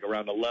whatever it is, like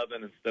around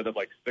 11 instead of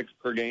like 6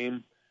 per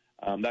game,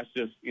 that's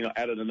just,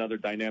 added another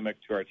dynamic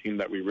to our team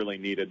that we really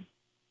needed.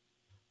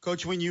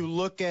 Coach, when you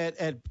look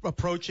at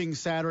approaching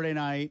Saturday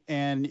night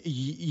and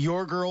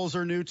your girls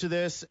are new to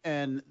this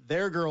and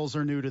their girls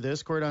are new to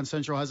this, Corydon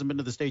Central hasn't been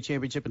to the state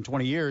championship in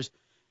 20 years,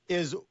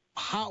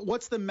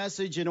 what's the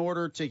message in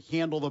order to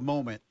handle the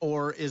moment?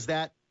 Or is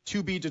that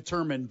to be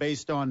determined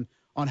based on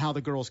how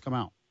the girls come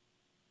out?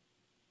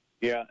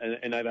 Yeah,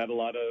 and I've had a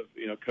lot of,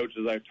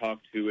 coaches I've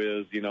talked to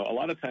is, a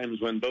lot of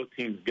times when both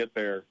teams get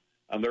there,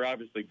 they're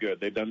obviously good.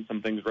 They've done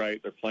some things right.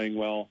 They're playing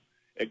well.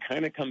 It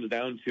kind of comes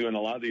down to, in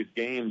a lot of these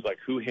games, like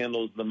who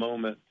handles the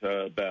moment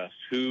best,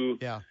 who,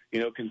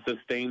 can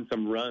sustain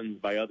some runs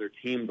by other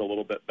teams a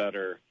little bit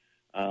better.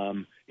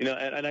 And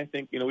I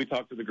think, we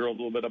talked to the girls a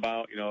little bit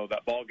about,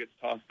 that ball gets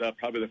tossed up,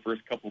 probably the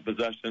first couple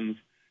possessions,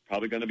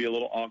 probably going to be a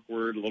little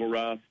awkward, a little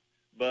rough.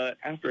 But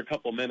after a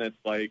couple minutes,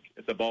 like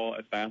it's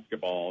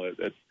basketball.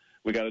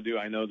 We got to do,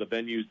 I know the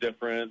venue's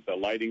different, the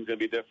lighting's going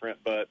to be different,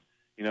 but,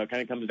 it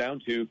kind of comes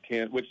down to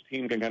which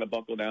team can kind of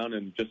buckle down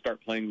and just start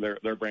playing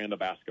their brand of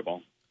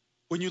basketball.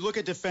 When you look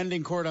at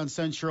defending Corydon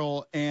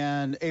Central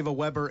and Ava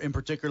Weber in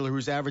particular,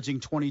 who's averaging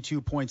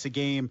 22 points a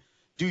game,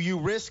 do you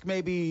risk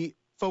maybe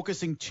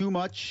focusing too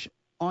much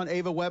on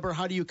Ava Weber?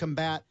 How do you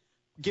combat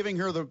giving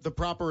her the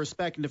proper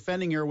respect and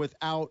defending her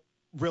without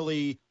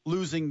really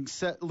losing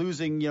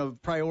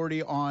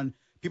priority on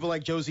people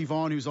like Josie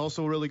Vaughn, who's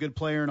also a really good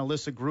player, and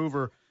Alyssa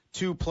Groover,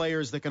 two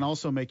players that can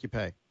also make you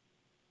pay?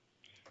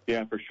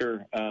 Yeah, for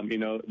sure.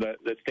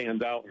 That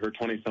stands out, her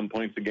 20-some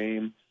points a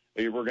game.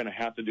 We're going to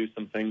have to do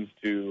some things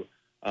to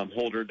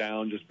hold her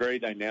down. Just very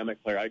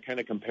dynamic player. I kind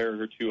of compare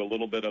her to a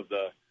little bit of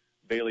the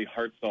Bailey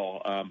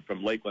Hartzell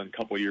from Lakeland a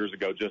couple of years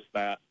ago, just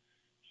that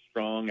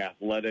strong,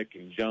 athletic,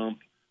 and jump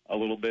a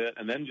little bit.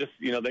 And then just,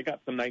 they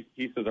got some nice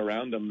pieces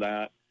around them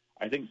that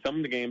I think some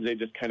of the games they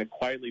just kind of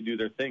quietly do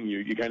their thing.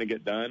 You kind of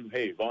get done.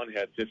 Hey, Vaughn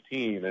had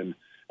 15, and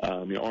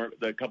or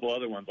a couple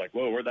other ones like,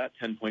 whoa, where'd that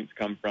 10 points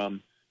come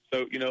from?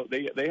 So,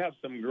 they have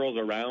some girls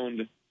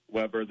around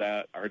Weber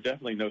that are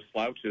definitely no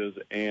slouches,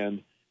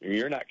 and if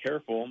you're not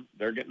careful,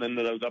 they're getting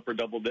into those upper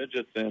double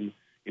digits, and,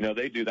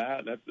 they do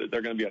that.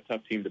 They're going to be a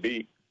tough team to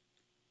beat.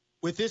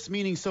 With this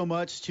meaning so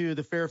much to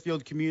the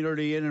Fairfield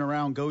community in and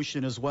around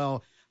Goshen as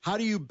well, how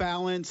do you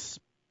balance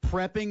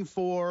prepping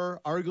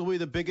for arguably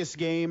the biggest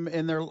game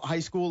in their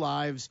high school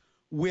lives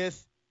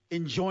with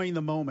enjoying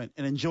the moment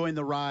and enjoying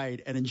the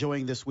ride and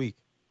enjoying this week?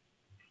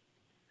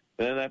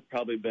 And that's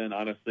probably been,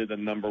 honestly,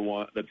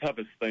 the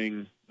toughest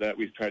thing that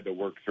we've tried to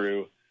work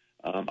through,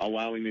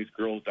 allowing these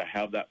girls to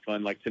have that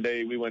fun. Like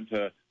today, we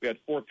had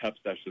 4 pep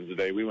sessions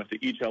today. We went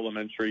to each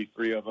elementary,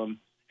 3 of them,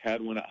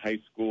 had one at high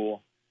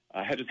school.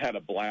 I had just had a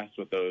blast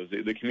with those.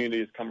 The community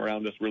has come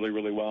around us really,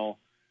 really well.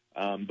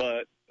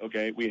 But,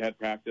 okay, we had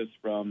practice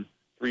from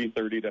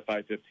 3:30 to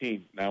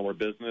 5:15. Now we're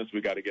business. We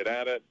got to get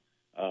at it.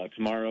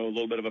 Tomorrow, a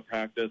little bit of a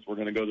practice. We're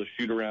going to go to the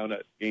shoot-around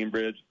at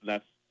Gamebridge, and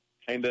that's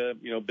kind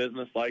of,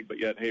 business-like, but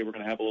yet, hey, we're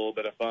going to have a little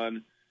bit of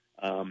fun.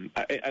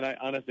 I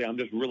honestly, I'm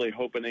just really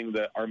hoping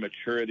that our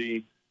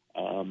maturity,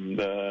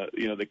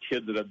 the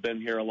kids that have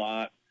been here a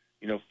lot,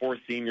 4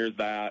 seniors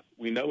that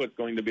we know it's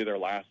going to be their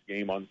last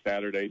game on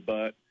Saturday,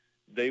 but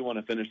they want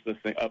to finish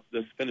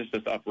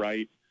this up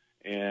right.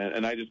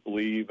 And I just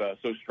believe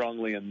so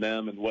strongly in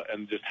them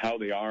and just how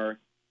they are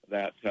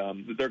that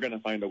they're going to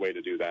find a way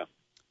to do that.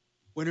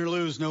 Win or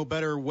lose, no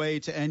better way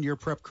to end your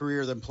prep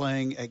career than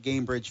playing at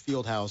Gamebridge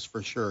Fieldhouse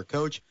for sure.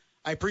 Coach,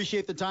 I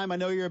appreciate the time. I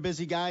know you're a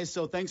busy guy,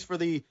 so thanks for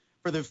the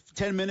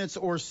 10 minutes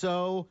or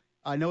so.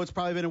 I know it's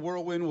probably been a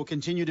whirlwind. We'll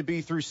continue to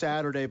be through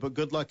Saturday, but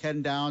good luck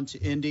heading down to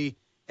Indy,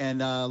 and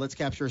let's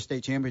capture a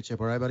state championship.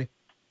 All right, buddy?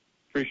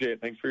 Appreciate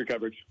it. Thanks for your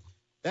coverage.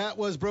 That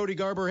was Brody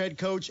Garber, head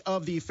coach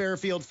of the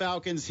Fairfield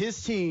Falcons.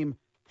 His team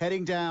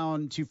heading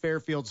down to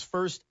Fairfield's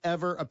first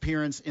ever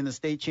appearance in the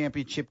state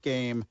championship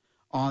game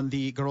on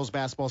the girls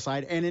basketball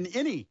side, and in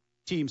any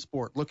team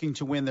sport looking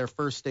to win their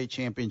first state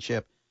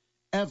championship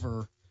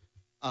ever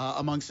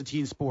amongst the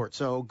teen sport.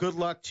 So good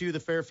luck to the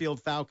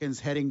Fairfield Falcons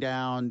heading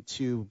down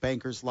to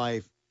Bankers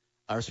Life,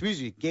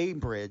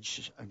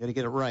 Gamebridge. I'm going to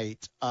get it right.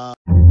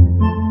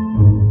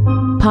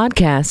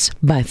 Podcasts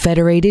by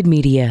Federated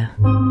Media.